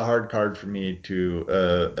 This is a hard card for me to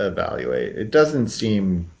evaluate. It doesn't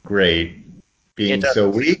seem great it being so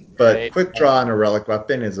doesn't seem weak, but right. quick draw on a relic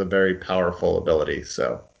weapon is a very powerful ability.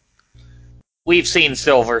 So We've seen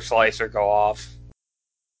Silver Slicer go off.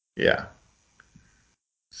 yeah.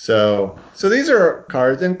 So these are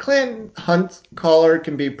cards, and Clan Hunt Caller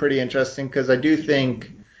can be pretty interesting because I do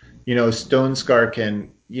think Stone Scar can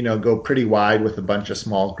go pretty wide with a bunch of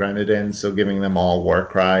small Grenadins. So giving them all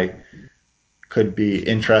Warcry could be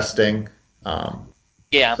interesting. Um,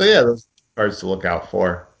 Yeah. So yeah, those cards to look out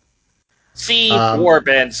for. See Um,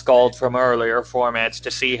 Warband Scald from earlier formats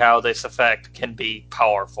to see how this effect can be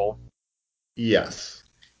powerful. yes.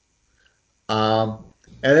 Um,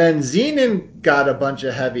 and then Xenon got a bunch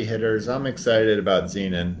of heavy hitters. I'm excited about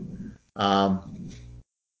Xenon.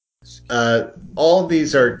 All of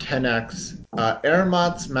these are 10x.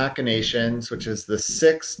 Aramot's Machinations, which is the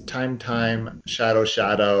 6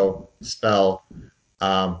 Shadow spell.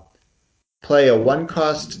 Um, Play a 1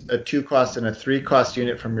 cost, a 2 cost, and a 3 cost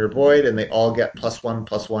unit from your void, and they all get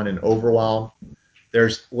 +1/+1 in Overwhelm.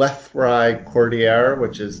 There's Lethrai Cordier,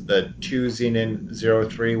 which is the 2 Xenon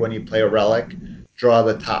 0/3. When you play a relic, draw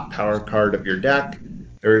the top power card of your deck.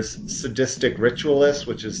 There's Sadistic Ritualist,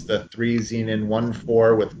 which is the 3 Xenon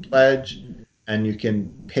 1/4 with Pledge, and you can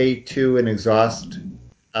pay 2 and exhaust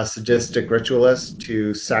a Sadistic Ritualist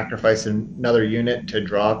to sacrifice another unit to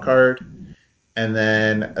draw a card. And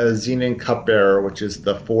then a Xenon Cupbearer, which is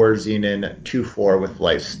the 4 Xenon 2/4 with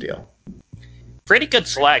Lifesteal. Pretty good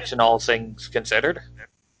selection, all things considered.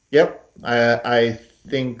 Yep, I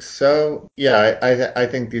think so. Yeah, I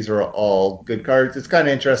think these are all good cards. It's kind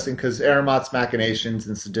of interesting because Aramot's Machinations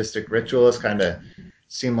and Sadistic Ritualist kind of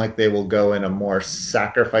seem like they will go in a more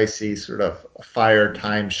sacrificey sort of fire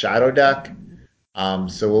time shadow deck.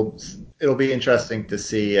 It'll be interesting to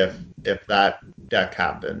see if that deck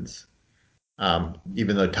happens,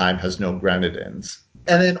 even though time has no Grenadins.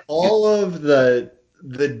 And then all of the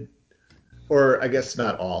or I guess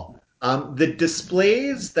not all. The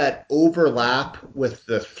displays that overlap with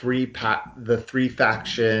the 3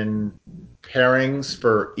 faction pairings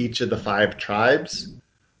for each of the 5 tribes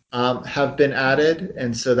have been added,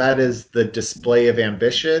 and so that is the display of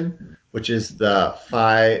ambition, which is the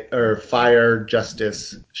fire,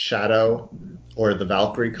 justice, shadow, or the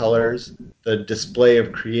Valkyrie colors. The display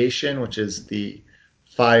of creation, which is the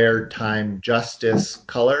fire, time, justice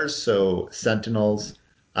colors, so sentinels.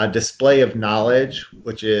 Display of knowledge,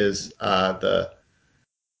 which is the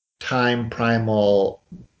time, primal,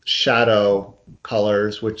 shadow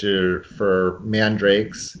colors, which are for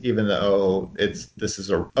mandrakes, even though this is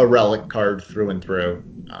a relic card through and through.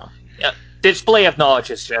 Yeah, Display of Knowledge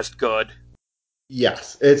is just good.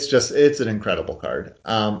 Yes, it's an incredible card.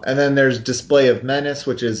 And then there's Display of Menace,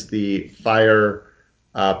 which is the fire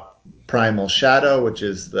uh, primal shadow, which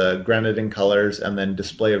is the Grenadin colors, and then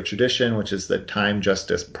Display of Tradition, which is the Time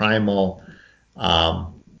Justice primal,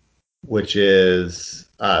 um, which is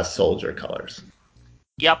soldier colors.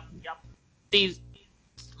 Yep. These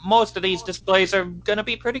Most of these displays are gonna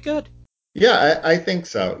be pretty good. Yeah, I think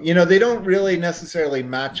so. They don't really necessarily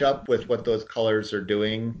match up with what those colors are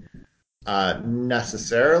doing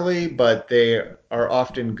necessarily, but they are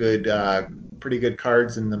often good, pretty good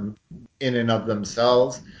cards in and of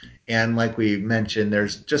themselves. And like we mentioned,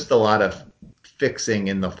 there's just a lot of fixing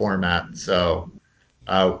in the format, so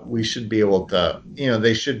we should be able to,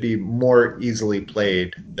 they should be more easily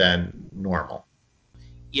played than normal.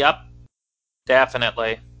 Yep,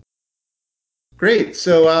 definitely. Great.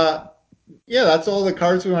 So, yeah, that's all the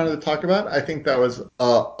cards we wanted to talk about. I think that was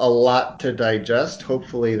a lot to digest.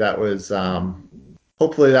 Hopefully that was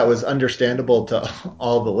understandable to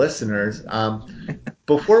all the listeners.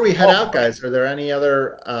 Before we head out, guys, are there any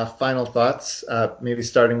other final thoughts? Maybe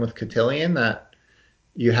starting with Cotillion that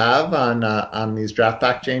you have on these draft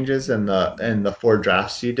pack changes and the 4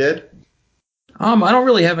 drafts you did. I don't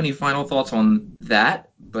really have any final thoughts on that,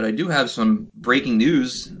 but I do have some breaking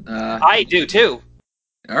news. I do too.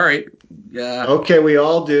 All right. Yeah. Okay, we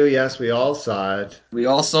all do. Yes, we all saw it. We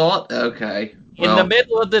all saw it? Okay. In the Well,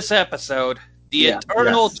 middle of this episode, the yeah.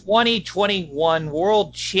 Eternal Yes. 2021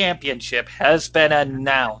 World Championship has been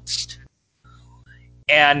announced.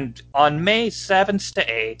 And on May 7th to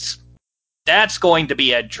 8th, that's going to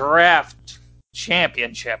be a draft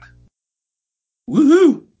championship.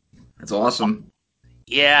 Woohoo! That's awesome.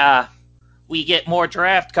 Yeah, we get more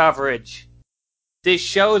draft coverage. This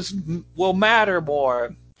shows will matter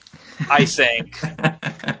more, I think.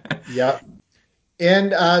 Yep.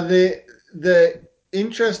 And the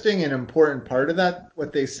interesting and important part of that,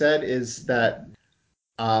 what they said is that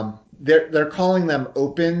they're calling them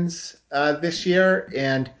opens this year,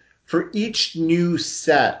 and for each new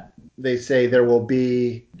set, they say there will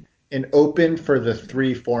be an open for the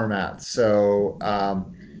 3 formats. So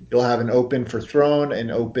you'll have an open for Throne,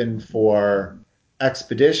 an open for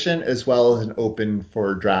Expedition, as well as an open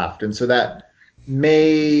for Draft. And so that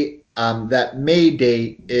May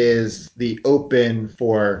date is the open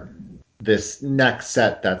for this next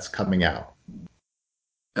set that's coming out.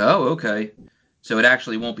 Oh, okay. So it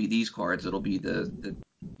actually won't be these cards. It'll be the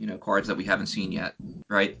cards that we haven't seen yet,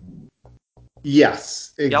 right?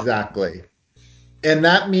 Yes, Yep. exactly. And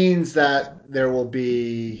that means that there will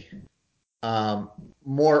be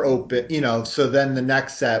more open, so then the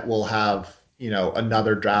next set will have,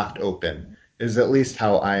 another draft open, is at least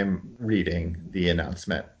how I'm reading the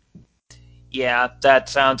announcement. Yeah, that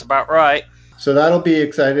sounds about right. So that'll be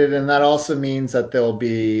excited, and that also means that there'll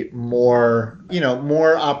be more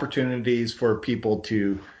opportunities for people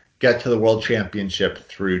to get to the World Championship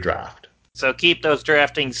through draft. So keep those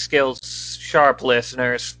drafting skills sharp,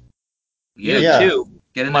 listeners. Yeah. You Yeah. too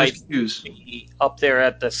Get in might those queues. be up there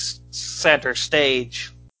at the center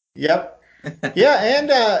stage. Yep. Yeah,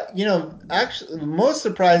 and actually, the most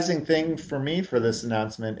surprising thing for me for this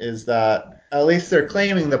announcement is that at least they're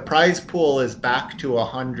claiming the prize pool is back to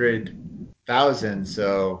 100,000.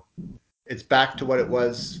 So it's back to what it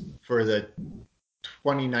was for the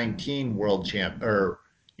 2019 World Champ or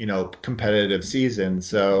competitive season.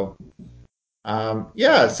 So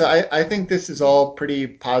yeah, so I think this is all pretty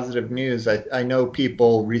positive news. I know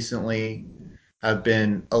people recently have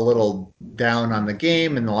been a little down on the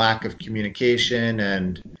game and the lack of communication,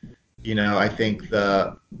 and I think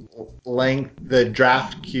the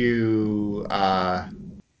draft queue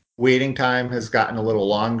waiting time has gotten a little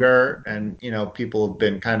longer, and people have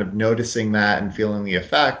been kind of noticing that and feeling the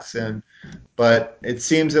effects. But it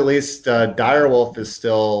seems at least Direwolf is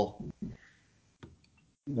still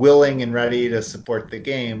willing and ready to support the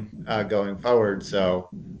game going forward. So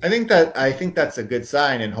I think that's a good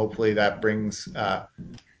sign, and hopefully that brings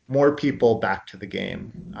more people back to the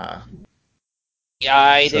game. Yeah,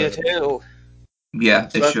 I do So too. Yeah,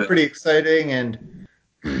 so it that's should. pretty exciting, and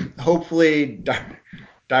hopefully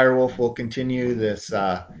Direwolf will continue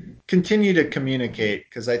to communicate,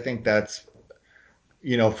 because I think that's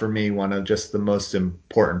for me one of just the most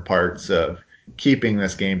important parts of keeping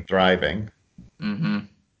this game thriving. Mm-hmm.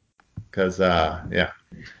 Because yeah,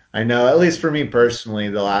 I know at least for me personally,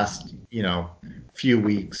 the last few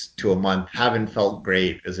weeks to a month haven't felt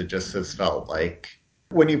great, as it just has felt like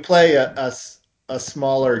when you play a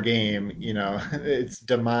smaller game, its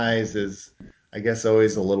demise is, I guess,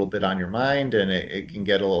 always a little bit on your mind, and it can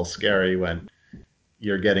get a little scary when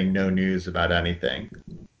you're getting no news about anything.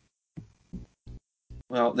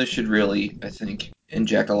 Well, this should really, I think,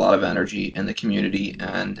 inject a lot of energy in the community,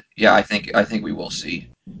 and yeah, I think we will see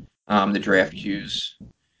the draft queues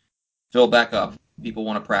fill back up. People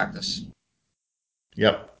want to practice.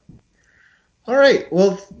 Yep. All right.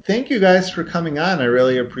 Well, thank you guys for coming on. I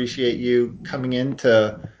really appreciate you coming in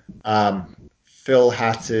to fill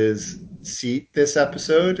Hatz's seat this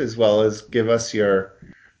episode, as well as give us your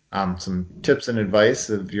some tips and advice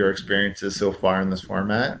of your experiences so far in this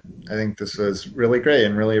format. I think this was really great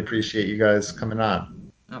and really appreciate you guys coming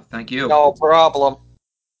on. Oh, thank you. No problem.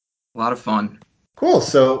 A lot of fun. Cool.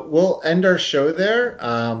 So we'll end our show there.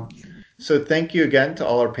 So thank you again to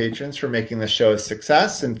all our patrons for making the show a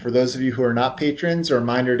success. And for those of you who are not patrons, a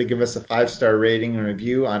reminder to give us a 5-star rating and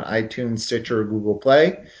review on iTunes, Stitcher, or Google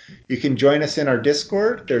Play. You can join us in our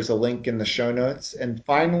Discord. There's a link in the show notes. And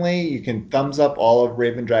finally, you can thumbs up all of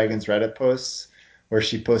Raven Dragon's Reddit posts where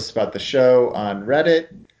she posts about the show on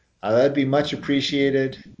Reddit. That'd be much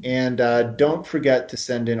appreciated. And don't forget to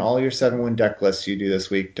send in all your 7-1 deck lists you do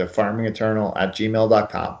this week to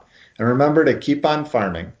farmingeternal@gmail.com. And remember to keep on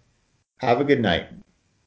farming. Have a good night.